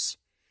others.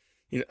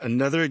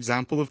 Another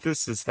example of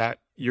this is that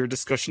your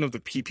discussion of the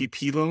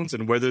PPP loans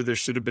and whether there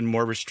should have been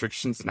more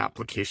restrictions and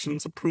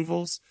applications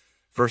approvals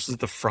versus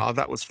the fraud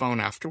that was found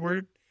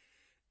afterward.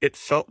 It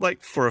felt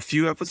like for a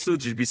few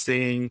episodes, you'd be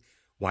saying,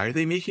 why are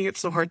they making it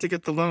so hard to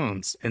get the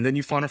loans? And then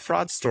you found a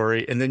fraud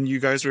story. And then you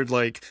guys were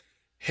like,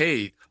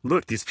 hey,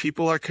 look, these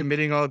people are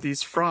committing all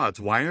these frauds.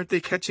 Why aren't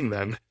they catching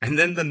them? And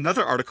then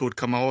another article would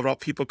come out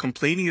about people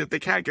complaining that they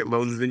can't get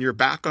loans. And then you're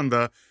back on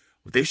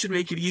they should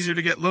make it easier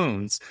to get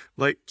loans.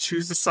 Like,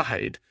 choose a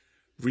side.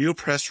 Real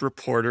press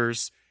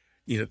reporters,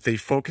 they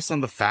focus on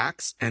the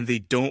facts and they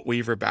don't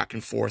waver back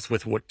and forth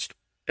with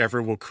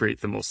whatever will create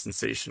the most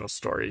sensational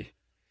story.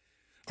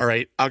 All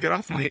right, I'll get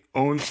off my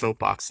own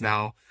soapbox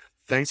now.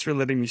 Thanks for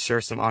letting me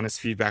share some honest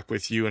feedback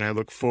with you, and I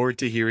look forward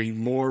to hearing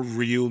more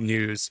real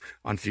news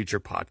on future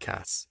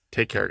podcasts.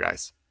 Take care,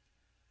 guys.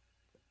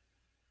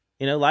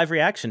 Live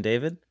reaction,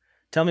 David.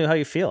 Tell me how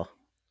you feel.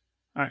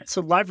 All right,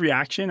 so live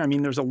reaction, I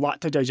mean, there's a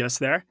lot to digest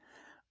there.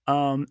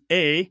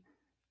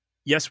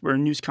 Yes, we're a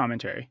news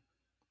commentary,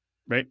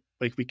 right?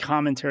 Like we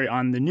commentary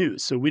on the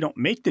news. So we don't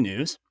make the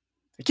news.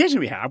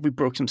 Occasionally we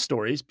broke some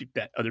stories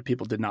that other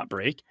people did not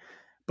break,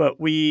 but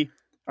we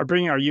are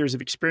bringing our years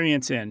of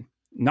experience and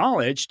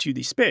knowledge to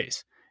the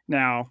space.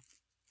 Now,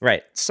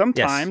 right.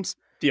 Sometimes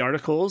the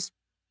articles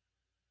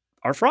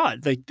are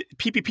fraud. Like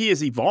PPP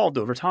has evolved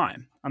over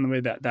time on the way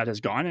that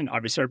has gone. And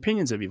obviously our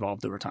opinions have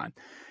evolved over time.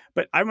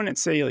 But I wouldn't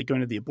say like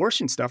going to the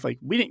abortion stuff, like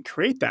we didn't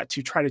create that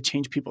to try to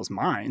change people's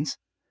minds.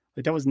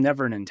 Like that was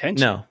never an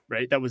intention,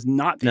 right? That was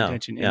not the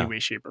intention in any way,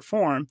 shape, or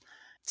form.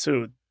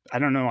 So I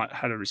don't know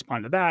how to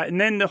respond to that. And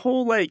then the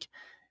whole like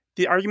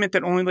the argument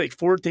that only like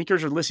forward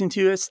thinkers are listening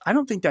to us, I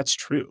don't think that's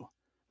true.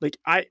 Like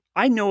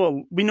we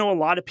know a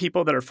lot of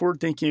people that are forward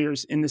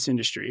thinkers in this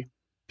industry,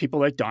 people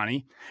like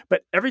Donnie.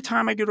 But every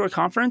time I go to a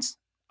conference,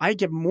 I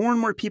get more and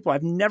more people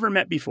I've never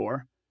met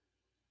before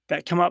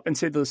that come up and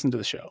say they listen to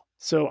the show.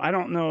 So I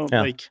don't know,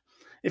 like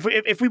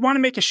if we want to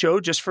make a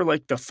show just for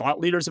like the thought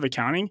leaders of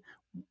accounting,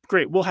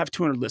 great, we'll have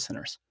 200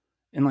 listeners.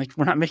 And like,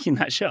 we're not making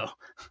that show.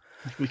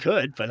 We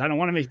could, but I don't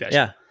want to make that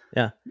show.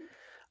 Yeah.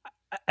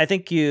 I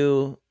think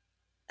you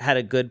had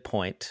a good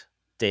point,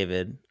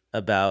 David,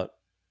 about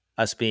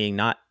us being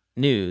not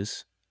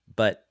news,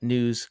 but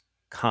news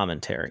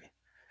commentary.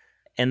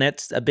 And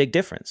that's a big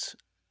difference.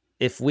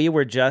 If we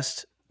were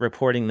just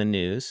reporting the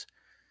news,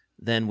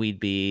 then we'd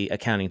be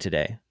Accounting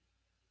Today,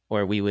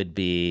 or we would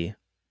be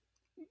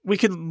we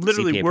could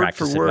literally CPA word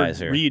for word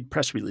advisor. Read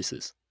press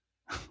releases.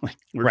 Like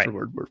word for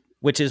word.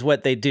 Which is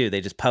what they do.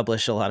 They just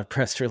publish a lot of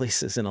press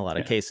releases in a lot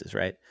of cases,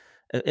 right?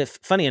 If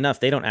funny enough,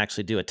 they don't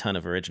actually do a ton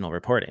of original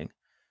reporting.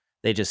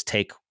 They just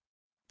take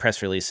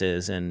press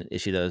releases and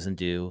issue those and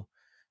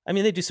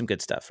they do some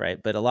good stuff,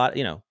 right? But a lot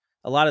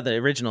of the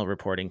original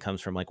reporting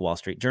comes from like Wall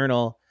Street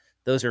Journal.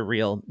 Those are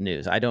real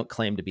news. I don't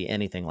claim to be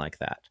anything like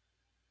that.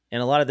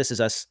 And a lot of this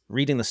is us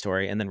reading the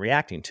story and then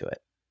reacting to it.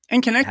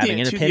 And connecting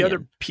it to the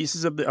other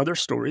pieces of the other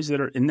stories that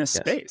are in this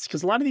space.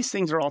 Because a lot of these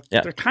things are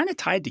they're kind of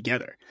tied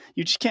together.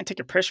 You just can't take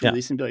a press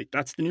release and be like,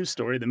 that's the news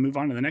story, then move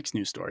on to the next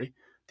news story.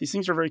 These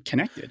things are very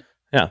connected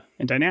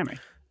and dynamic.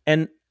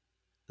 And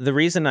the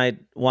reason I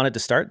wanted to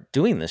start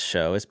doing this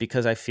show is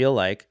because I feel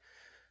like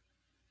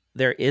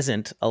there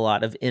isn't a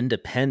lot of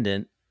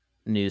independent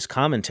news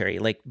commentary.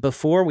 Like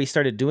before we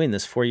started doing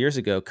this 4 years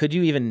ago, could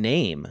you even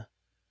name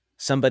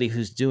somebody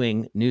who's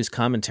doing news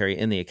commentary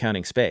in the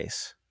accounting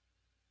space?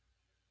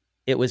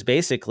 It was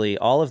basically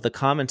all of the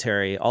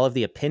commentary, all of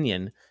the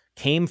opinion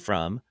came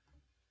from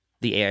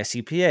the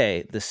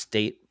AICPA, the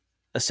state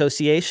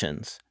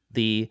associations,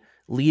 the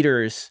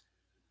leaders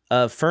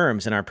of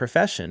firms in our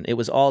profession. It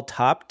was all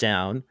top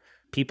down,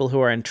 people who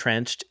are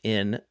entrenched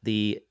in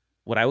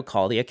what I would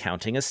call the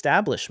accounting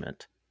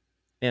establishment.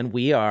 And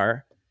we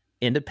are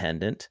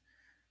independent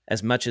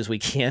as much as we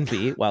can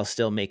be while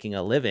still making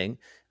a living.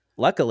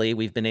 Luckily,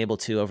 we've been able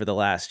to, over the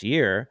last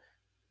year,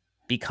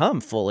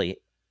 become fully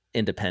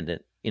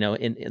independent. We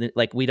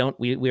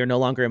are no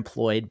longer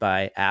employed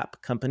by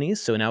app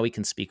companies. So now we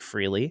can speak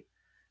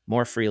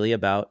more freely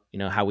about,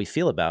 how we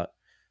feel about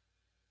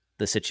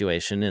the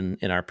situation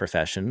in our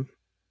profession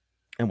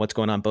and what's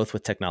going on both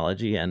with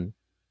technology and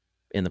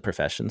in the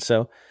profession.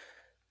 So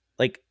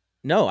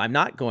no, I'm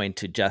not going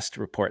to just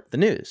report the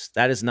news.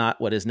 That is not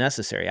what is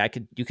necessary.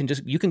 You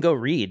can go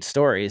read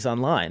stories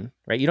online,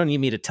 right? You don't need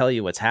me to tell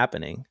you what's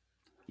happening.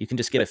 You can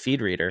just get a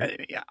feed reader.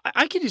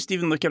 I could just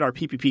even look at our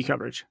PPP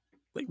coverage.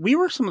 Like we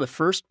were some of the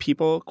first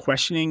people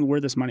questioning where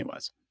this money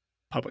was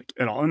public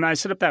at all. And I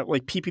set up that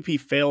like PPP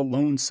fail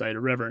loan site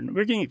or whatever, and we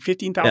were getting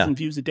 15,000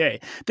 views a day.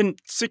 Then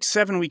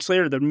 6-7 weeks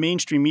later, the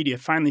mainstream media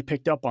finally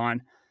picked up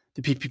on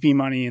the PPP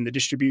money and the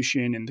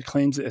distribution and the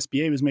claims that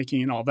SBA was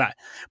making and all that.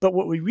 But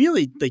what we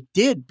really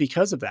did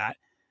because of that,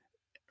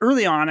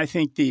 early on, I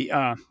think the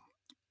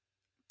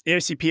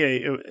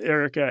AICPA,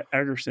 Erica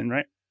Eggerson,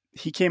 right?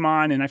 He came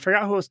on, and I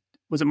forgot who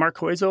was it Mark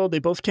Hoisel? They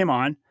both came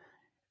on,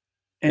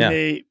 and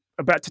they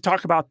about to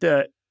talk about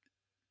the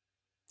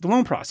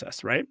loan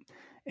process, right?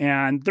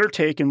 And their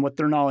take and what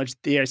their knowledge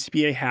the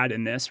AICPA had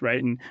in this,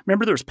 right? And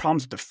remember, there was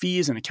problems with the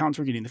fees, and accountants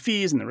were getting the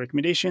fees and the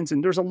recommendations,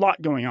 and there's a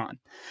lot going on.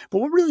 But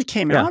what really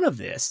came out of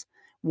this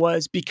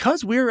was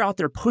because we were out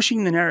there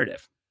pushing the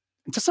narrative,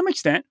 and to some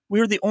extent, we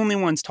were the only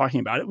ones talking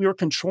about it. We were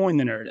controlling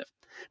the narrative.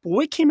 But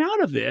what came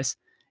out of this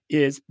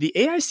is the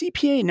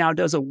AICPA now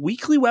does a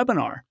weekly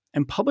webinar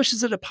and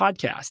publishes it a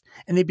podcast,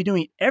 and they'd be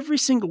doing it every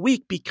single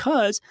week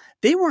because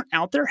they weren't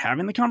out there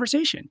having the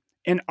conversation.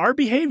 And our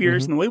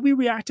behaviors and the way we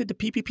reacted to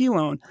PPP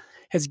loan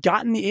has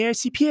gotten the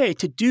AICPA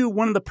to do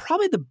one of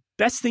probably the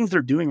best things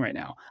they're doing right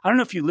now. I don't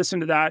know if you listen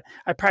to that.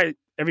 I probably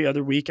every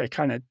other week I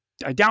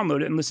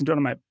download it and listen to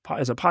it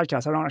as a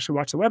podcast. I don't actually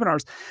watch the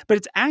webinars, but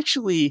it's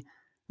actually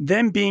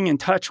them being in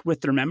touch with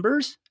their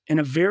members in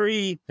a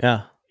very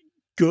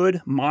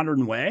good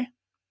modern way.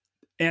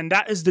 And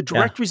that is the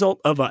direct result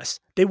of us.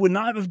 They would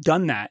not have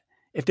done that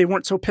if they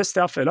weren't so pissed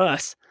off at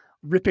us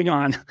ripping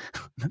on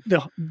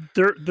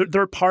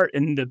their part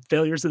in the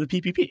failures of the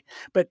PPP.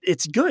 But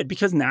it's good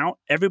because now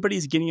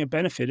everybody's getting a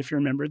benefit if you're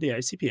a member of the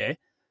ICPA.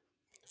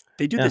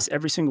 They do this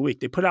every single week.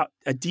 They put out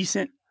a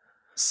decent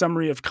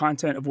summary of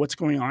content of what's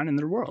going on in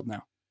their world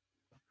now.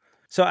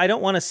 So I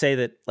don't want to say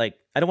that, like,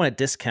 I don't want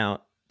to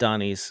discount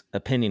Donnie's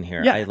opinion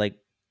here. Yeah. I like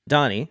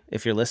Donnie,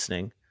 if you're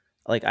listening,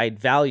 like, I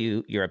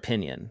value your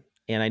opinion,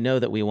 and I know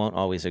that we won't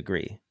always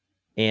agree.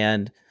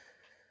 And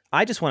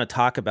I just want to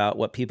talk about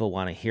what people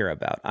want to hear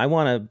about. I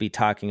want to be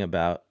talking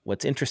about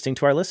what's interesting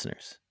to our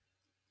listeners.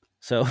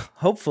 So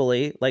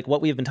hopefully, like,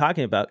 what we've been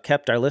talking about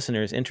kept our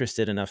listeners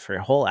interested enough for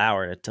a whole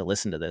hour to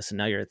listen to this. And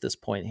now you're at this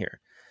point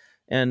here.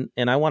 And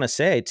I want to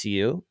say to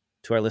you,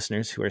 to our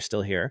listeners who are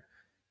still here,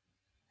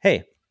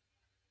 hey,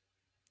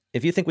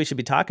 if you think we should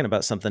be talking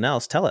about something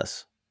else, tell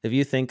us. If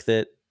you think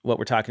that what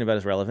we're talking about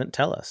is relevant,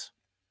 tell us.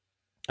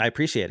 I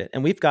appreciate it.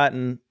 And we've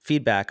gotten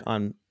feedback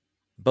on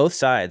both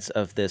sides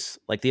of this.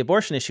 Like, the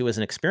abortion issue was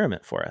an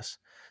experiment for us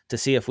to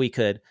see if we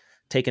could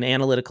take an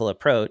analytical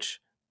approach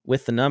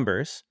with the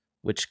numbers,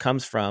 which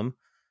comes from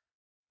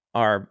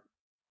our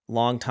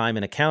long time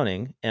in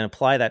accounting, and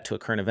apply that to a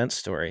current event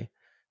story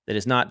that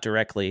is not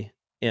directly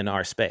in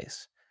our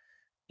space.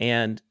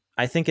 And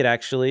I think it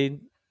actually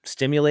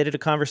stimulated a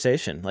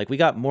conversation. Like, we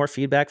got more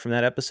feedback from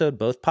that episode,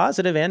 both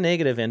positive and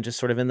negative, and just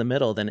sort of in the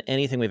middle, than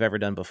anything we've ever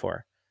done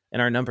before.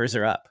 And our numbers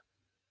are up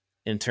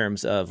in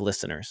terms of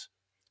listeners.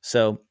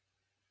 So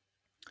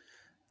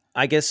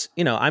I guess,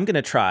 I'm going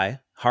to try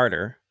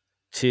harder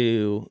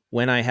to,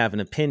 when I have an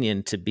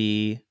opinion, to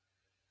be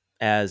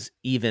as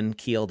even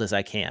keeled as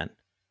I can,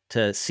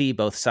 to see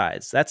both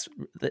sides. That's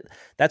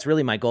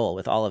really my goal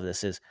with all of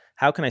this, is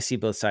how can I see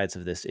both sides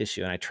of this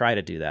issue? And I try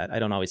to do that. I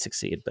don't always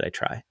succeed, but I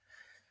try.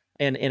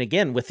 And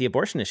again, with the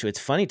abortion issue, it's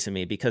funny to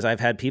me because I've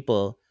had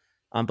people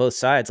on both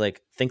sides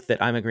like think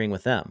that I'm agreeing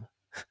with them.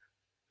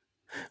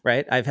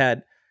 Right? I've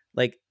had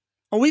like,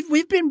 we've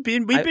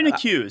been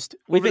accused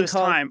over this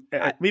time.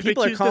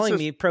 People are calling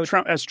me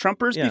Trump as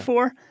Trumpers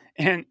before,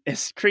 and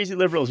as crazy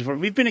liberals before.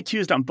 We've been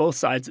accused on both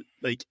sides,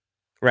 like,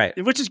 right,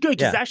 which is good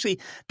because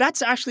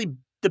that's actually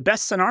the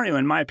best scenario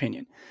in my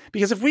opinion.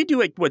 Because if we do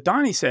like what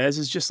Donnie says,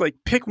 is just like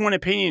pick one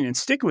opinion and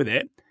stick with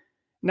it.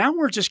 Now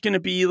we're just going to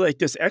be like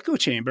this echo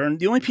chamber, and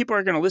the only people who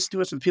are going to listen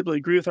to us are the people who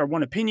agree with our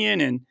one opinion.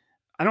 And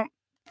I don't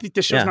think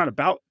this show's not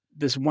about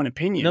this one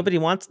opinion.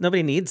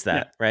 Nobody needs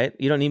that, right?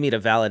 You don't need me to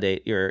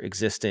validate your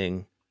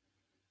existing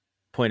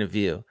point of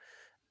view.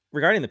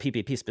 Regarding the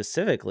PPP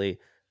specifically,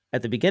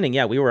 at the beginning,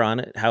 we were on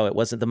it, how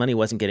the money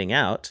wasn't getting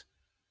out.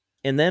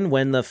 And then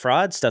when the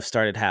fraud stuff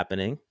started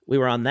happening, we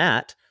were on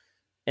that.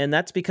 And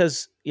that's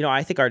because,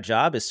 I think our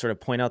job is sort of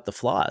point out the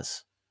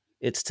flaws.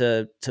 It's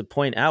to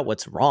point out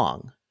what's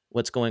wrong,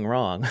 what's going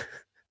wrong,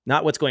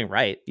 not what's going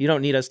right. You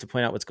don't need us to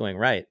point out what's going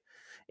right.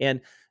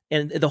 And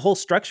the whole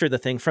structure of the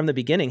thing from the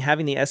beginning,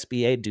 having the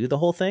SBA do the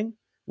whole thing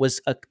was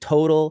a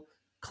total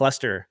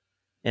cluster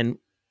and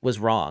was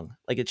wrong.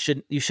 Like,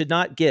 you should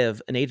not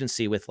give an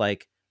agency with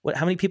like,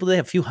 how many people do they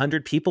have? A few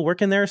hundred people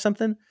working there or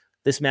something?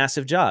 This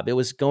massive job. It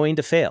was going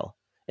to fail.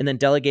 And then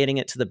delegating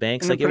it to the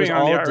banks, like, it was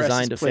all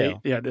designed to fail.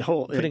 Yeah, the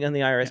whole putting on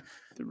the IRS.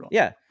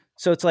 Yeah.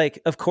 So it's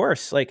like, of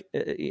course, like,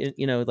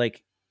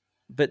 like,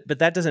 but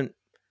that doesn't,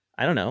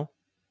 I don't know.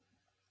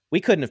 We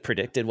couldn't have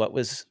predicted what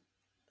was,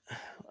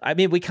 I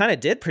mean, we kind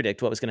of did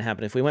predict what was going to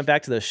happen. If we went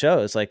back to those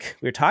shows, like,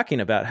 we were talking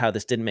about how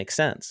this didn't make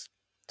sense.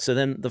 So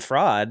then the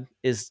fraud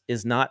is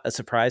not a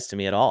surprise to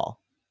me at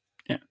all.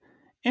 Yeah.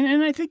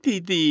 And I think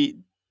the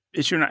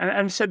issue, and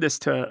I've said this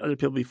to other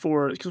people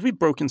before, because we've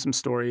broken some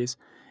stories,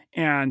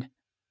 and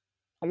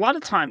a lot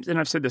of times, and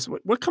I've said this,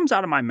 what comes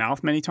out of my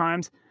mouth many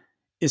times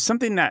is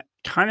something that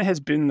kind of has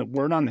been the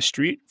word on the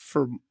street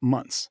for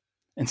months.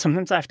 And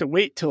sometimes I have to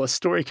wait till a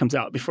story comes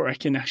out before I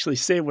can actually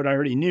say what I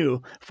already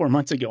knew 4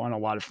 months ago on a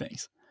lot of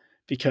things,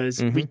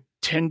 because we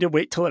tend to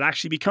wait till it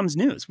actually becomes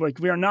news. Like,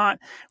 we are not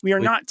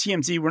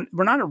TMZ.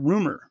 We're not a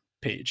rumor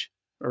page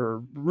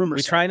or rumor.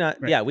 We try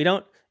not. Right? Yeah, we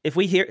don't. If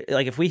we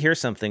hear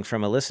something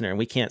from a listener and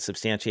we can't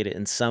substantiate it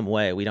in some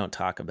way, we don't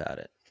talk about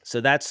it. So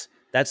that's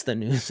the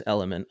news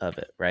element of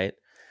it, right?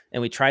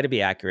 And we try to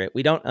be accurate.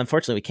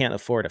 Unfortunately, we can't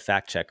afford a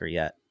fact checker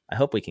yet. I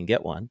hope we can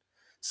get one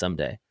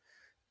someday.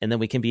 And then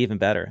we can be even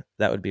better.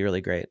 That would be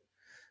really great.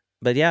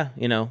 But yeah,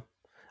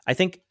 I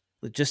think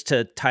just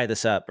to tie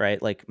this up,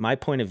 right? Like, my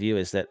point of view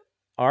is that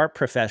our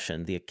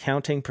profession, the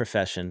accounting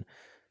profession,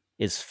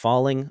 is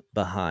falling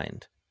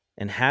behind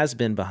and has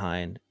been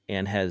behind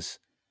and has,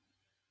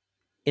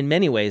 in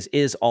many ways,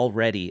 is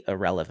already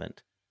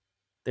irrelevant.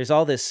 There's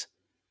all this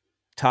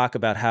talk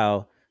about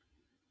how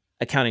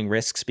accounting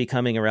risks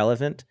becoming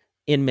irrelevant.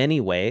 In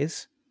many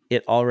ways,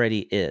 it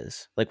already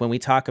is. Like, when we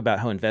talk about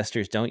how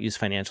investors don't use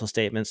financial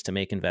statements to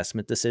make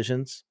investment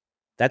decisions,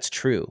 that's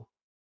true.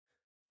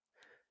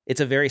 It's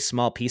a very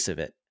small piece of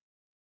it.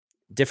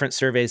 Different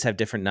surveys have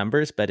different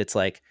numbers, but it's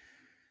like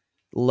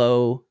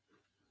low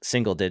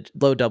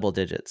double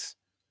digits.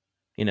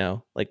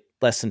 like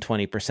less than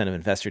 20% of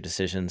investor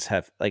decisions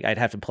have, like, I'd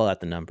have to pull out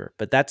the number,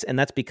 but that's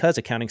because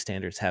accounting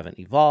standards haven't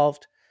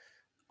evolved.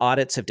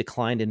 Audits have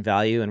declined in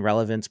value and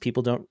relevance.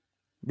 People don't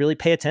really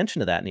pay attention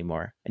to that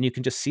anymore. And you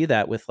can just see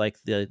that with like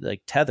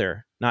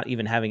Tether not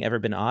even having ever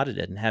been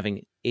audited and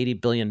having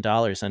 $80 billion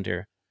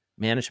under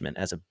management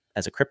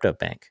as a crypto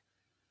bank.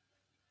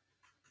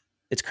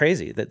 It's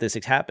crazy that this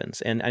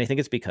happens. And I think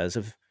it's because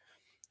of,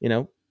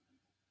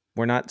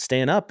 we're not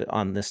staying up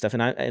on this stuff.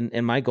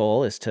 And my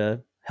goal is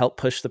to help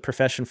push the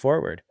profession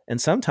forward. And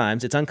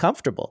sometimes it's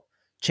uncomfortable.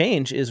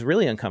 Change is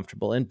really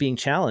uncomfortable, and being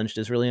challenged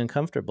is really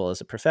uncomfortable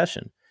as a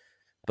profession.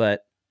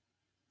 But,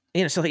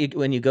 so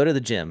when you go to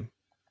the gym,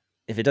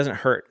 if it doesn't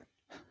hurt,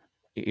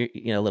 a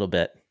little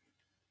bit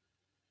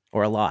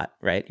or a lot,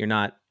 right? You're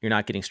not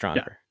getting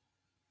stronger. Yeah.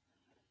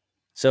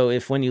 So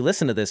if when you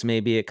listen to this,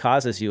 maybe it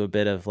causes you a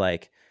bit of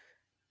like,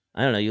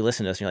 I don't know, you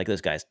listen to us and you're like,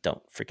 those guys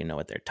don't freaking know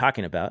what they're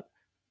talking about.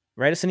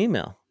 Write us an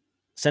email,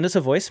 send us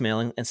a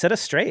voicemail, and set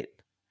us straight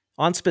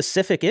on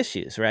specific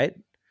issues, right?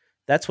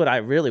 That's what I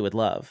really would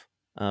love.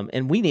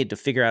 And we need to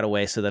figure out a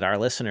way so that our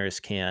listeners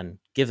can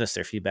give us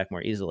their feedback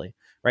more easily.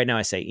 Right now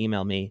I say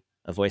email me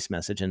a voice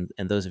message, and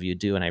those of you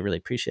do, and I really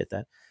appreciate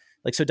that.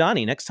 Like, so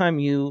Donnie, next time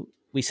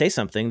we say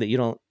something that you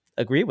don't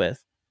agree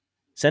with,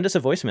 send us a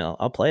voicemail.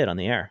 I'll play it on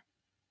the air.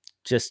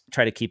 Just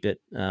try to keep it.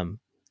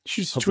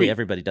 Hopefully tweet.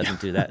 Everybody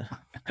doesn't do that.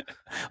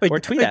 Or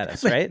tweet at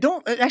us, right?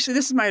 Actually,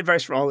 this is my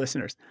advice for all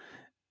listeners.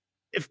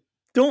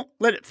 Don't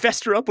let it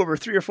fester up over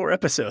 3 or 4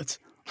 episodes.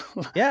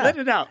 Yeah. Let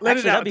it out. Let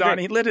it out,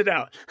 Donnie. Let it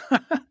out.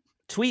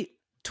 Tweet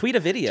a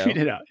video. Tweet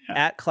it out. Yeah.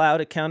 At the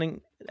Cloud Accounting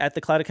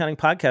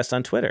Podcast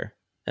on Twitter.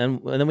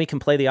 And then we can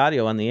play the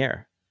audio on the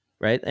air,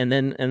 right? And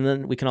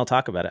then we can all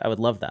talk about it. I would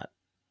love that.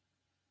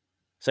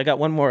 So I got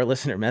one more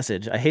listener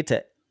message. I hate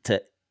to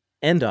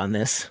end on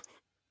this.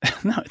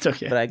 No, it's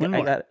okay. But I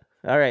got it.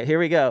 All right, here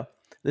we go.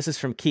 This is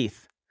from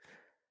Keith.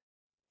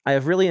 I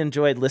have really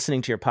enjoyed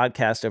listening to your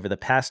podcast over the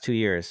past 2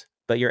 years,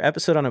 but your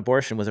episode on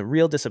abortion was a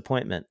real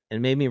disappointment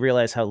and made me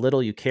realize how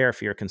little you care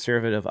for your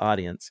conservative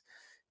audience.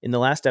 In the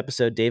last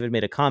episode, David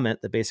made a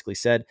comment that basically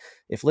said,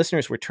 if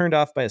listeners were turned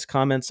off by his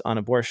comments on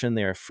abortion,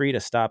 they are free to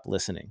stop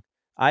listening.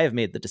 I have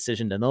made the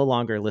decision to no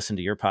longer listen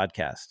to your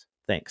podcast.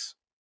 Thanks.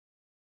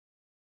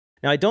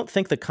 Now, I don't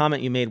think the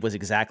comment you made was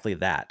exactly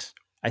that.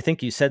 I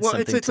think you said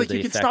something to the effect of... Well, it's like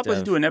you can stop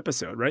listening to an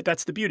episode, right?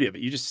 That's the beauty of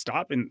it. You just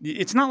stop, and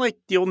it's not like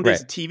the olden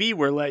days of TV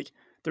where like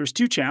there was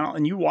 2 channels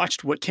and you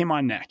watched what came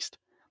on next.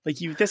 Like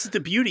this is the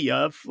beauty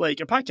of like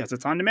a podcast.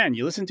 It's on demand.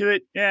 You listen to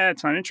it. Yeah,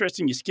 it's not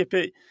interesting. You skip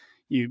it.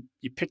 You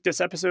pick this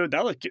episode.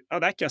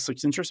 That guest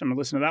looks interesting. I'm gonna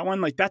listen to that one.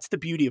 Like that's the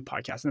beauty of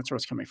podcasts, and that's where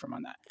it's coming from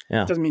on that.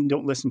 Yeah. It doesn't mean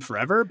don't listen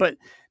forever, but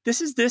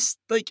this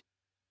like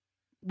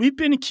we've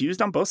been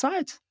accused on both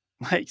sides.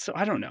 Like, so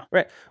I don't know.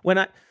 Right. When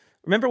I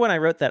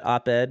wrote that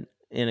op-ed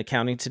in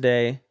Accounting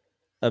Today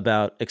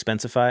about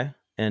Expensify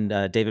and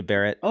David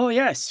Barrett. Oh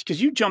yes,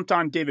 because you jumped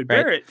on David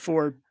Barrett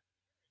for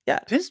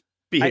his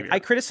behavior. I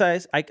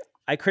criticized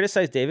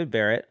David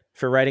Barrett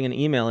for writing an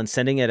email and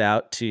sending it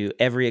out to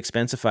every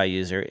Expensify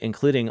user,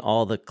 including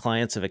all the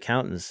clients of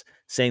accountants,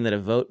 saying that a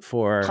vote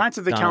for clients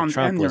of Donald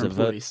Trump was a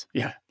employees. vote.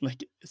 Yeah,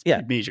 like it's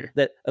pretty major.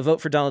 That a vote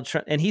for Donald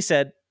Trump, and he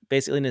said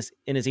basically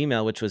in his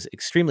email, which was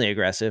extremely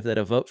aggressive, that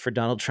a vote for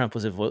Donald Trump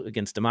was a vote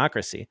against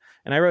democracy.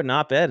 And I wrote an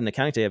op-ed in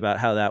Accounting Today about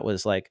how that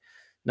was like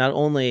not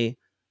only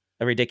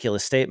a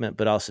ridiculous statement,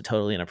 but also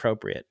totally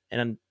inappropriate.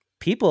 And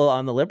people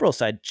on the liberal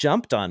side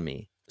jumped on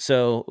me.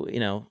 So,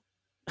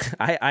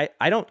 I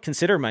don't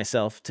consider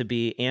myself to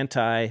be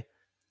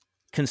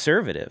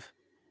anti-conservative.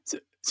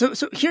 So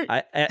here,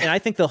 I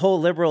think the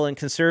whole liberal and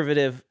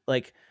conservative,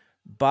 like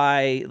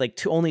by like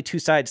only 2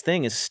 sides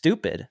thing is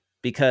stupid,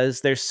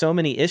 because there's so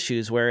many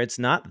issues where it's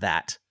not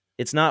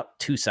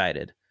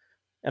 2-sided.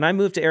 And I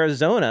moved to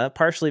Arizona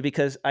partially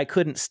because I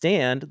couldn't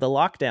stand the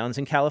lockdowns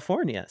in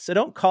California. So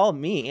don't call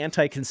me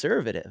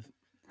anti-conservative.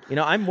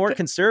 I'm more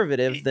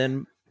conservative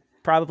than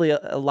probably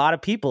a lot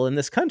of people in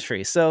this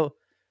country. So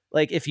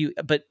like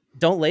but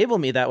don't label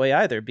me that way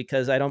either,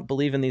 because I don't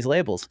believe in these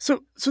labels.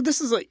 So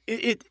this is like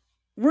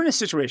we're in a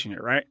situation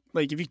here, right?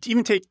 Like if you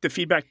even take the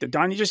feedback that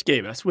Donnie just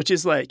gave us, which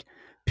is like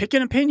pick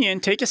an opinion,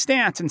 take a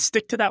stance, and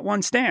stick to that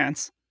one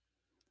stance,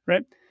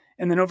 right?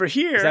 And then over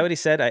here, is that what he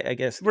said? I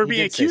guess we're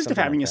being accused of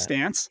having a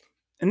stance.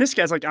 And this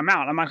guy's like, I'm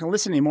out. I'm not going to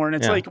listen anymore. And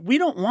it's like, we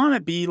don't want to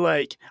be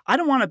like, I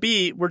don't want to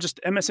be, we're just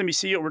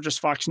MSNBC or we're just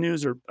Fox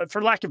News, or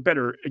for lack of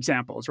better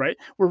examples, right?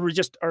 Where we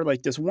just are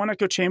like this one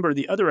echo chamber or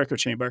the other echo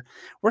chamber.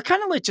 We're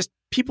kind of like just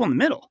people in the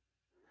middle.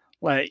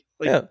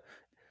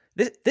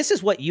 This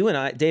is what you and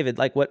I, David,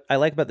 like what I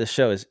like about this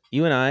show is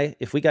you and I,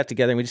 if we got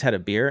together and we just had a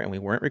beer and we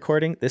weren't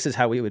recording, this is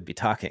how we would be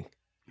talking.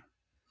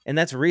 And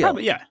that's real.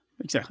 Probably, yeah,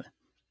 exactly.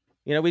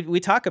 We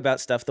talk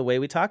about stuff the way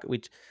we talk.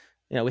 We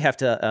have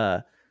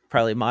to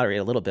probably moderate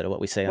a little bit of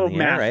what we say on the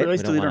math, air, right? We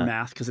always delete our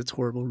math because it's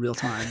horrible real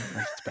time.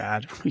 Like, it's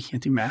bad. We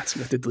can't do math, so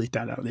we have to delete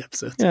that out of the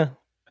episodes. Yeah.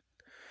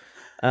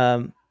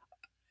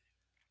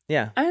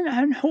 Yeah.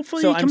 And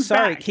hopefully he comes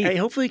back. Keith. Hey,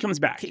 hopefully he comes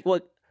back.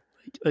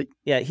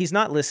 He's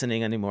not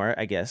listening anymore,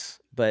 I guess.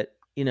 But,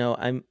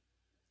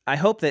 I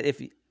hope that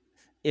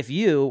if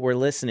you were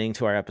listening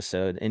to our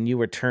episode and you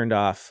were turned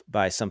off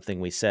by something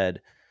we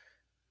said,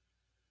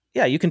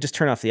 yeah, you can just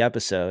turn off the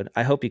episode.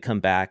 I hope you come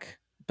back,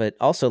 but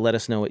also let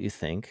us know what you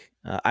think.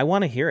 I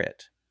want to hear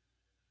it.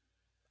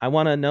 I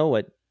want to know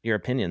what your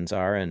opinions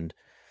are, and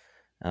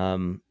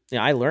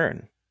I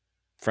learn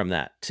from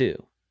that too.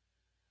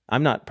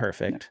 I'm not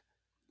perfect.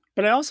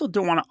 But I also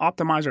don't want to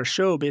optimize our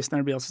show based on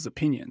everybody else's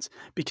opinions,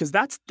 because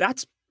that's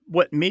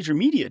what major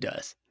media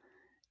does.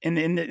 And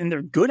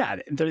they're good at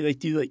it. They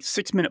do like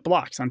 6-minute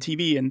blocks on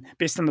TV and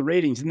based on the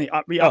ratings, and they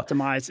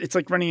re-optimize. It's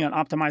like running an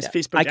optimized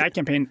Facebook ad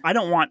campaign. I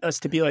don't want us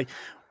to be like,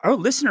 our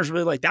listeners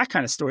really like that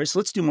kind of story, so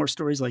let's do more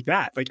stories like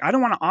that. Like, I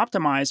don't want to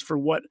optimize for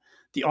what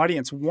the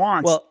audience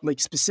wants, like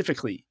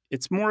specifically.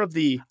 It's more of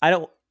the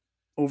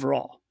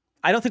overall.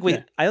 I don't think we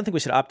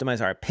should optimize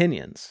our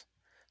opinions.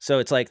 So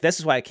it's like, this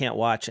is why I can't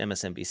watch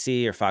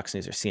MSNBC or Fox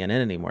News or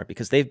CNN anymore,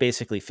 because they've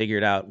basically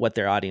figured out what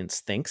their audience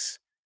thinks.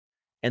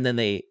 And then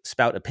they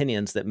spout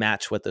opinions that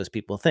match what those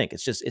people think.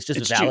 It's just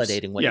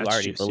validating what you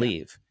already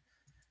believe,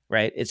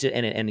 right? It's just,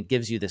 and it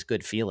gives you this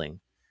good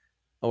feeling,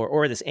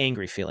 or this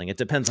angry feeling. It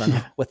depends on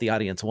what the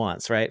audience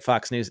wants, right?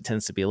 Fox News, it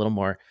tends to be a little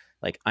more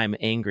like, I'm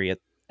angry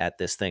at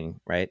this thing,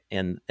 right?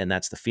 And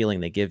that's the feeling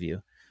they give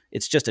you.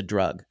 It's just a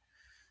drug.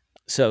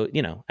 So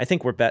I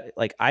think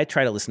like, I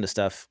try to listen to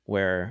stuff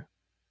where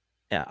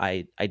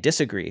I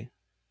disagree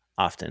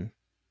often.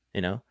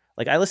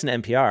 Like, I listen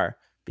to NPR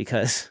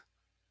because.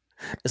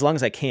 As long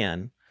as I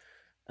can,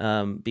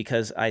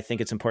 because I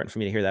think it's important for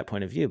me to hear that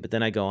point of view. But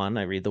then I go on and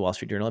I read the Wall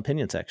Street Journal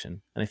opinion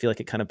section, and I feel like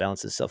it kind of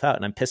balances itself out.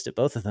 And I'm pissed at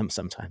both of them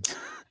sometimes.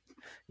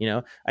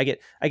 I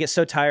get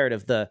so tired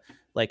of the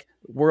like,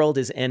 world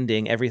is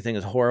ending, everything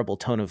is horrible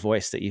tone of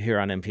voice that you hear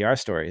on NPR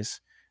stories.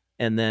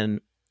 And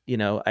then,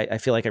 I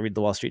feel like I read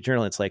the Wall Street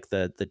Journal. It's like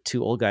the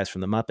two old guys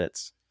from the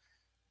Muppets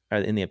are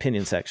in the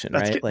opinion section,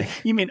 right? Good. Like,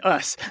 you mean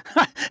us?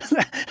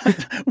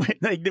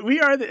 Like, we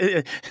are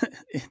the.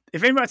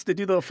 If anyone wants to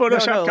do the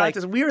Photoshop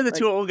contest, we are the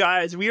two old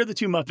guys. We are the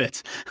two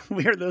Muppets.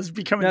 We are those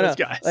becoming those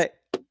guys. Like,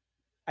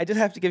 I did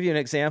have to give you an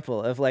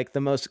example of like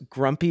the most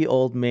grumpy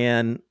old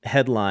man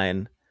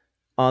headline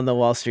on the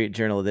Wall Street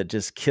Journal that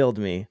just killed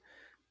me.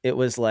 It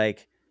was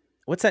like,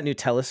 what's that new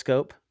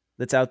telescope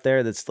that's out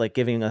there that's like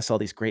giving us all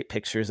these great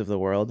pictures of the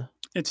world?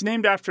 It's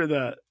named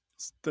after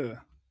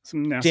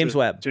some NASA, James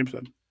Webb. James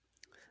Webb.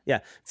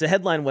 Yeah. So the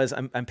headline was,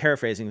 I'm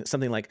paraphrasing,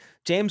 something like,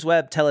 James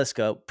Webb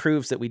Telescope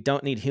proves that we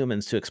don't need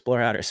humans to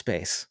explore outer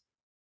space.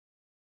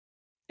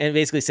 And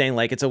basically saying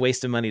like, it's a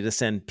waste of money to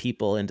send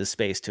people into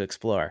space to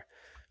explore,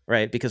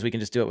 right? Because we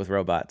can just do it with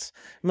robots.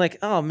 I'm like,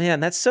 oh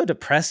man, that's so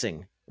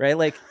depressing, right?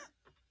 Like,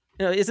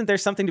 isn't there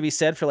something to be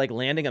said for like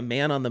landing a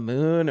man on the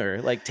moon or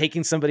like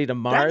taking somebody to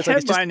Mars? That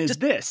headline is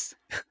this.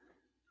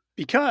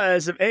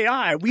 Because of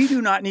AI, we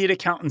do not need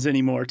accountants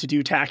anymore to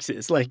do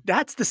taxes. Like,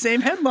 that's the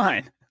same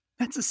headline.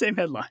 That's the same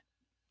headline.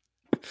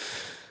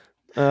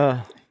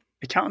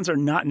 Accountants are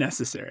not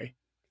necessary.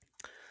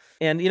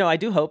 And, I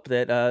do hope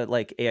that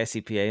like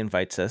AICPA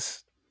invites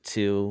us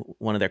to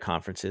one of their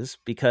conferences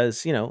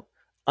because,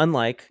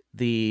 unlike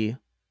the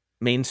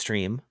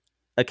mainstream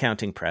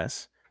accounting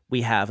press,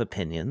 we have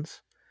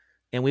opinions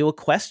and we will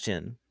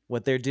question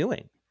what they're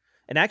doing.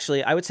 And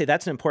actually, I would say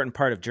that's an important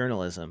part of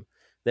journalism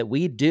that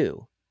we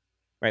do,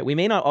 right? We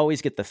may not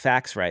always get the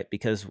facts right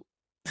because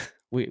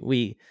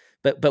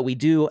but we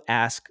do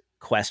ask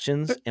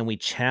questions and we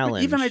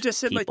challenge. Even I just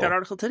said people. Like that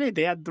article today,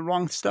 they had the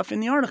wrong stuff in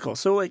the article.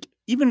 So like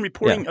even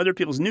reporting other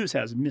people's news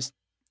has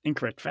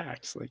incorrect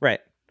facts. Like, right.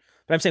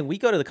 But I'm saying we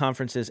go to the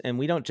conferences and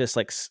we don't just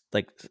like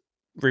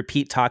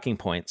repeat talking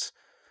points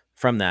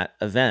from that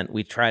event.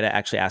 We try to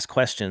actually ask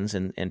questions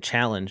and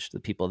challenge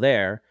the people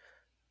there.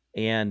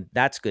 And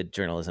that's good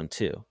journalism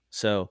too.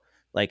 So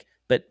like,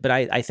 but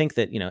I think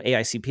that,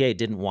 AICPA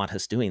didn't want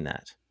us doing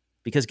that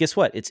because guess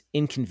what? It's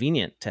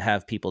inconvenient to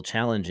have people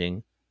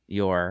challenging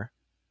your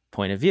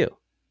point of view.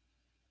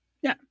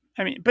 Yeah.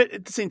 I mean, but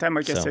at the same time,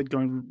 like I said,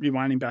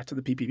 rewinding back to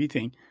the PPP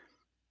thing,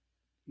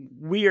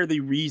 we are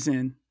the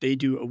reason they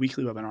do a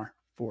weekly webinar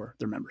for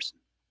their members.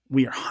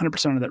 We are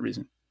 100% of that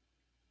reason.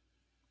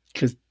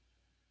 Because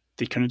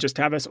they couldn't just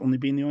have us only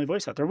being the only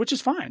voice out there, which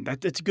is fine.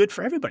 That's good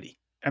for everybody.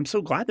 I'm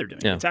so glad they're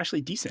doing it. It's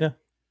actually decent. Yeah.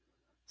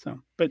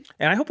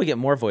 And I hope we get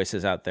more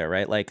voices out there,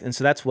 right? Like, and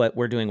so that's what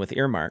we're doing with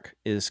Earmark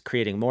is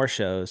creating more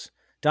shows.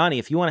 Donnie,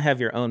 if you want to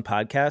have your own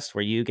podcast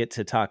where you get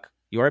to talk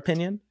your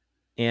opinion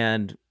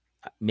and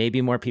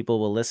maybe more people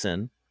will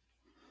listen,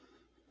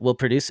 we'll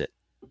produce it.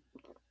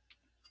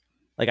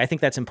 Like, I think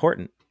that's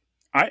important.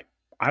 I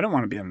don't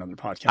want to be on another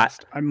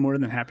podcast. I'm more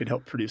than happy to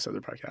help produce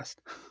other podcasts.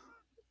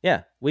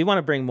 Yeah. We want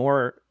to bring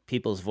more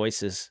people's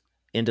voices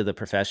into the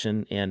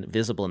profession and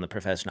visible in the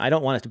profession. I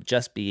don't want it to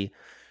just be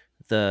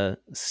the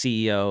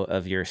CEO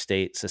of your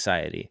state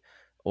society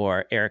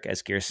or Eric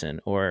S. Gerson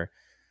or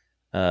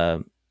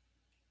that's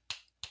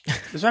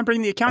why I'm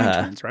bringing the accounting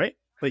trends, right?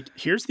 Like,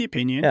 here's the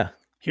opinion. Yeah.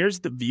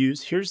 Here's the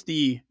views. Here's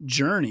the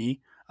journey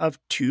of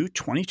two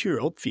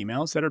 22-year-old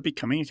females that are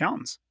becoming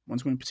accountants.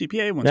 One's going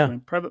CPA, one's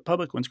going private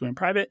public, one's going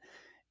private.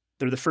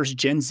 They're the first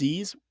Gen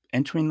Zs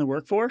entering the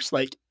workforce,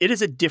 like it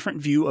is a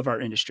different view of our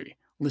industry,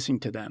 listening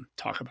to them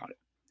talk about it.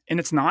 And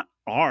it's not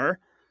our,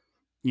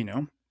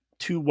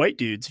 two white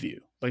dudes view.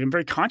 Like, I'm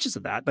very conscious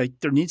of that. Like,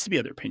 there needs to be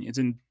other opinions,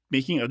 and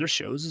making other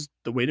shows is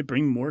the way to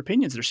bring more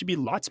opinions. There should be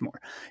lots more.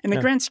 In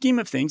the grand scheme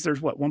of things, there's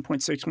 1.6,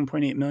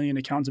 1.8 million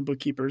accountants and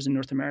bookkeepers in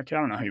North America. I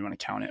don't know how you want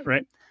to count it,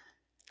 right?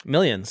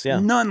 Millions, yeah.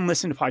 None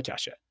listen to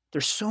podcasts yet.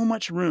 There's so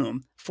much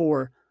room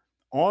for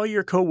all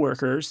your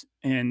coworkers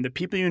and the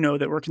people you know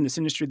that work in this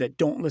industry that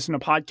don't listen to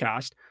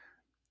podcasts.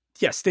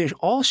 Yes, they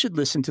all should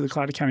listen to the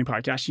Cloud Accounting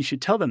Podcast. You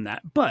should tell them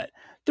that. But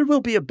there will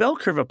be a bell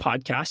curve of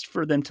podcasts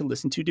for them to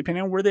listen to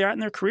depending on where they are in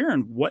their career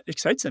and what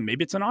excites them.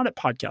 Maybe it's an audit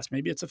podcast.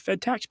 Maybe it's a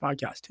Fed tax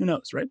podcast. Who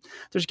knows, right?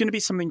 There's going to be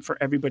something for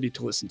everybody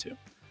to listen to.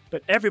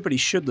 But everybody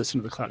should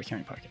listen to the Cloud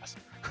Accounting Podcast.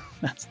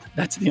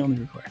 That's the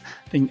only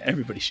thing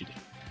everybody should do.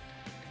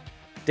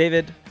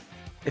 David,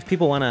 if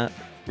people want to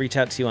reach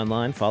out to you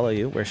online, follow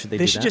you, where should they do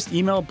that? They should just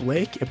email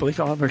Blake at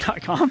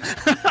blakeoliver.com.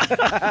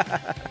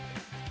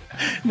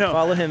 No.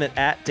 Follow him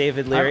at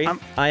David Leary.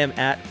 I am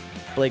at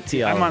Blake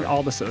T. Oliver. I'm on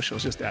all the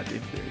socials, just at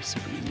David Leary.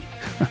 Super easy.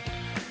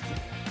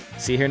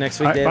 See you here next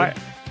week, David. Bye.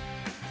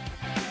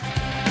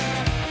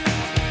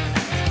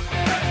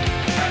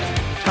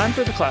 Time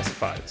for the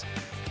classifieds.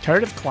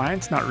 Tired of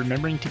clients not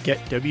remembering to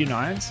get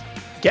W-9s?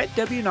 Get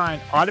W-9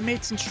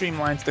 automates and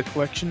streamlines the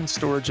collection and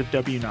storage of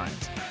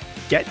W-9s.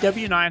 Get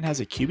W-9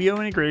 has a QBO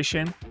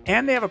integration,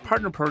 and they have a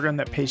partner program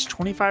that pays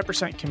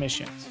 25%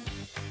 commissions.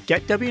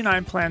 Get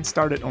W-9 plans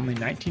start at only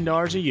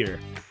 $19 a year.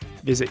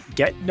 Visit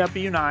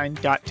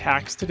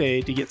getw9.tax today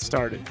to get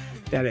started.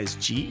 That is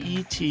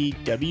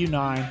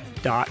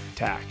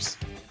getw9.tax.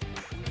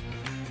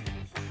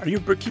 Are your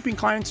bookkeeping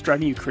clients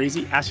driving you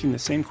crazy, asking the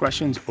same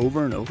questions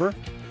over and over?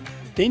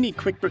 They need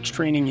QuickBooks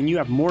training, and you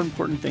have more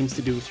important things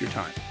to do with your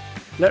time.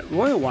 Let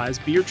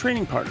RoyalWise be your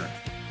training partner.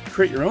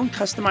 Create your own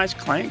customized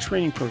client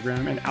training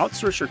program and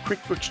outsource your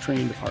QuickBooks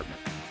training department.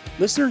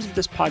 Listeners of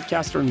this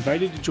podcast are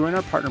invited to join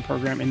our partner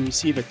program and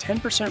receive a 10%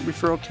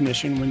 referral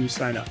commission when you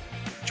sign up.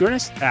 Join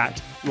us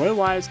at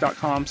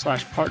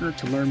royalwise.com/partner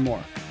to learn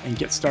more and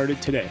get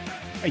started today.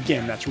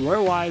 Again, that's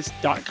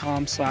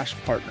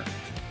royalwise.com/partner.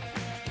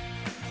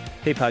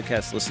 Hey,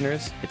 podcast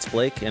listeners, it's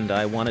Blake, and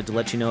I wanted to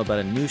let you know about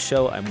a new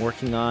show I'm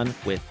working on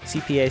with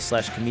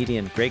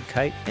CPA/comedian Greg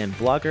Kite and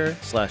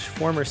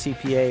blogger/former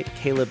CPA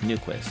Caleb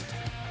Newquist.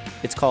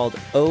 It's called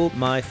Oh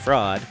My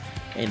Fraud,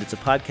 and it's a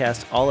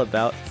podcast all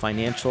about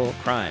financial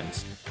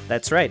crimes.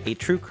 That's right, a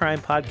true crime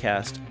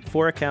podcast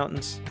for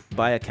accountants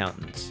by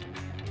accountants.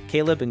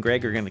 Caleb and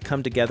Greg are going to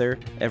come together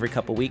every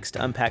couple weeks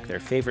to unpack their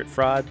favorite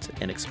frauds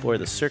and explore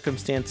the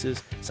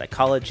circumstances,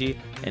 psychology,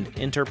 and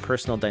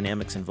interpersonal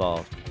dynamics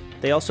involved.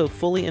 They also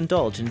fully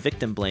indulge in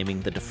victim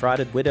blaming the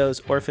defrauded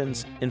widows,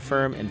 orphans,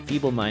 infirm, and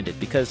feeble-minded,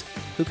 because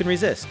who can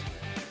resist?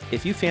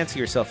 If you fancy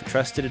yourself a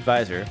trusted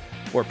advisor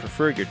or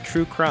prefer your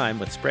true crime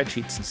with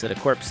spreadsheets instead of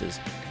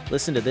corpses,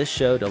 listen to this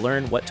show to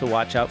learn what to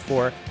watch out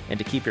for and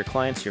to keep your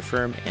clients, your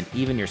firm, and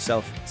even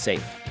yourself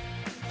safe.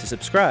 To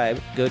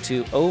subscribe, go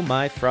to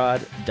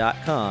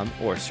ohmyfraud.com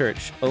or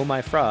search Oh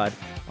My Fraud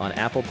on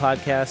Apple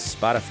Podcasts,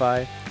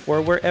 Spotify,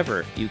 or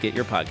wherever you get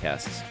your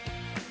podcasts.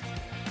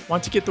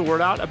 Want to get the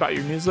word out about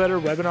your newsletter,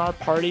 webinar,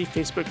 party,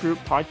 Facebook group,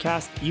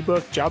 podcast,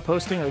 ebook, job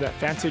posting, or that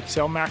fancy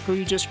Excel macro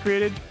you just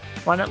created?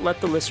 Why not let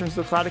the listeners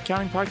of the Cloud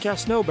Accounting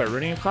Podcast know by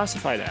running a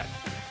classified ad?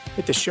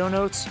 Hit the show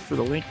notes for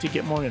the link to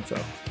get more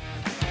info.